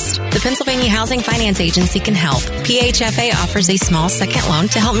closing cost. The Pennsylvania Housing Finance Agency can help. PHFA offers a small second loan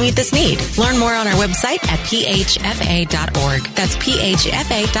to help meet this need. Learn more on our website at phfa.org. That's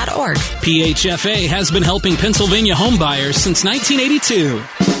phfa.org. PHFA has been helping Pennsylvania home buyers since 1982.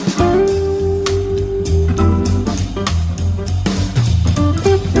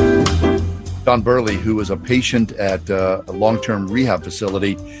 Don Burley, who was a patient at a long-term rehab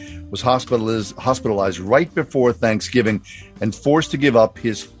facility, was hospitalized right before Thanksgiving and forced to give up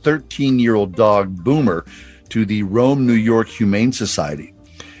his 13-year-old dog, Boomer, to the Rome, New York Humane Society.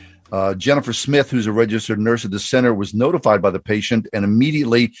 Jennifer Smith, who's a registered nurse at the center, was notified by the patient and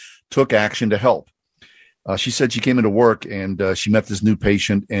immediately took action to help. She said she came into work and she met this new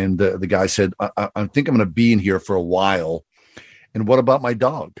patient, and the guy said, I think I'm going to be in here for a while. And what about my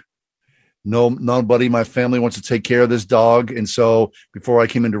dog? No, nobody in my family wants to take care of this dog. And so before I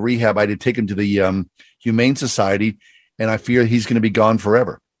came into rehab, I had to take him to the Humane Society, and I fear he's going to be gone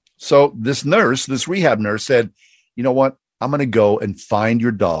forever. So this rehab nurse said, you know what? I'm going to go and find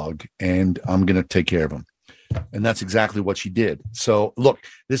your dog, and I'm going to take care of him. And that's exactly what she did. So look,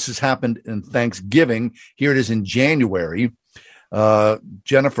 this has happened in Thanksgiving. Here it is in January.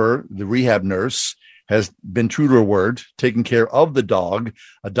 Jennifer, the rehab nurse, has been true to her word, taken care of the dog,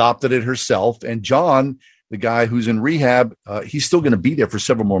 adopted it herself. And John, the guy who's in rehab, he's still going to be there for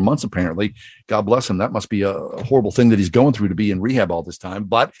several more months, apparently. God bless him. That must be a horrible thing that he's going through to be in rehab all this time.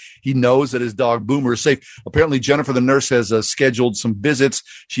 But he knows that his dog Boomer is safe. Apparently, Jennifer, the nurse, has scheduled some visits.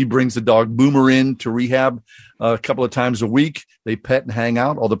 She brings the dog Boomer in to rehab a couple of times a week. They pet and hang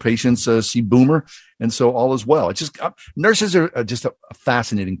out. All the patients see Boomer. And so all is well. It's just nurses are just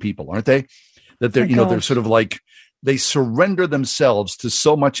fascinating people, aren't they? That they're, they're sort of like, they surrender themselves to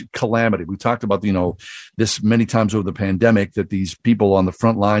so much calamity. We talked about, this many times over the pandemic, that these people on the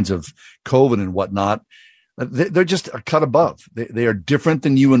front lines of COVID and whatnot, they're just a cut above. They are different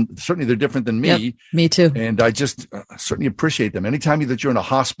than you, and certainly they're different than me. Yep, me too. And I just certainly appreciate them. Anytime that you're in a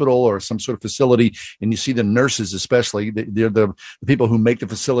hospital or some sort of facility and you see the nurses, especially, they're the people who make the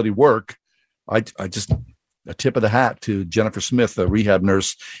facility work. I just... A tip of the hat to Jennifer Smith, a rehab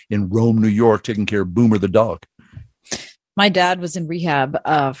nurse in Rome, New York, taking care of Boomer the dog. My dad was in rehab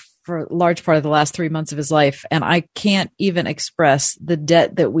for a large part of the last 3 months of his life, and I can't even express the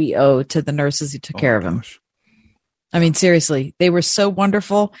debt that we owe to the nurses who took care of him. I mean, seriously, they were so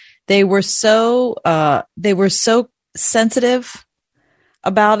wonderful. They were so sensitive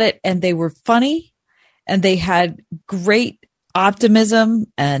about it, and they were funny, and they had great optimism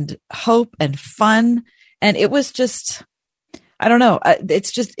and hope and fun. And it was just, I don't know.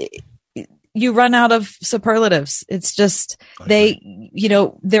 It's just, you run out of superlatives. It's just,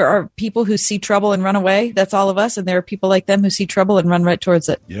 there are people who see trouble and run away. That's all of us. And there are people like them who see trouble and run right towards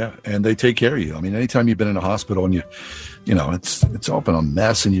it. Yeah. And they take care of you. I mean, anytime you've been in a hospital and it's all been a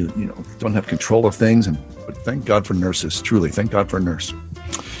mess and you don't have control of things. But thank God for nurses. Truly. Thank God for a nurse.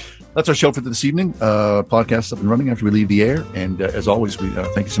 That's our show for this evening. Podcast up and running after we leave the air. And as always, we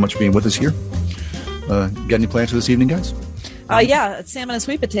thank you so much for being with us here. Got any plans for this evening, guys? Yeah, salmon and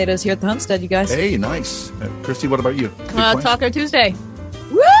sweet potatoes here at the homestead, you guys. Hey, nice. Christy, what about you? Taco Tuesday.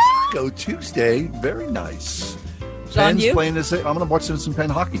 Woo! Taco Tuesday. Very nice. John, Penn's you? playing this. I'm going to watch some Penn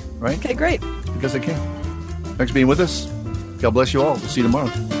hockey, right? Okay, great. Because I can. Thanks for being with us. God bless you all. We'll see you tomorrow.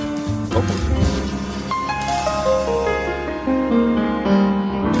 Hopefully.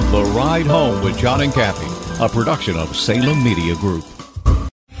 The Ride Home with John and Kathy, a production of Salem Media Group.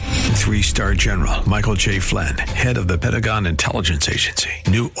 3-star General Michael J. Flynn, head of the Pentagon Intelligence Agency,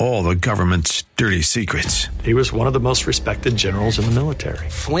 knew all the government's dirty secrets. He was one of the most respected generals in the military.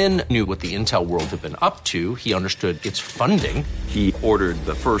 Flynn knew what the intel world had been up to. He understood its funding. He ordered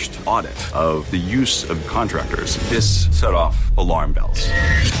the first audit of the use of contractors. This set off alarm bells.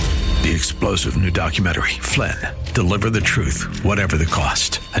 The explosive new documentary, Flynn, Deliver the Truth, Whatever the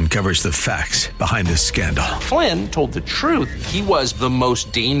Cost, uncovers the facts behind this scandal. Flynn told the truth. He was the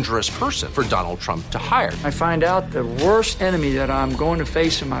most dangerous person for Donald Trump to hire. I find out the worst enemy that I'm going to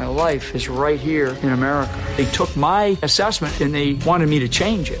face in my life is right here in America. They took my assessment and they wanted me to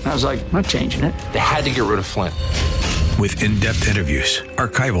change it. And I was like, I'm not changing it. They had to get rid of Flynn. With in-depth interviews,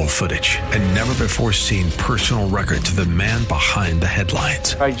 archival footage, and never-before-seen personal records of the man behind the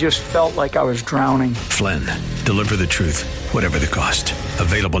headlines. I just felt like I was drowning. Flynn, Deliver the Truth, Whatever the Cost.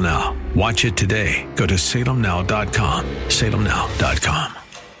 Available now. Watch it today. Go to salemnow.com. salemnow.com.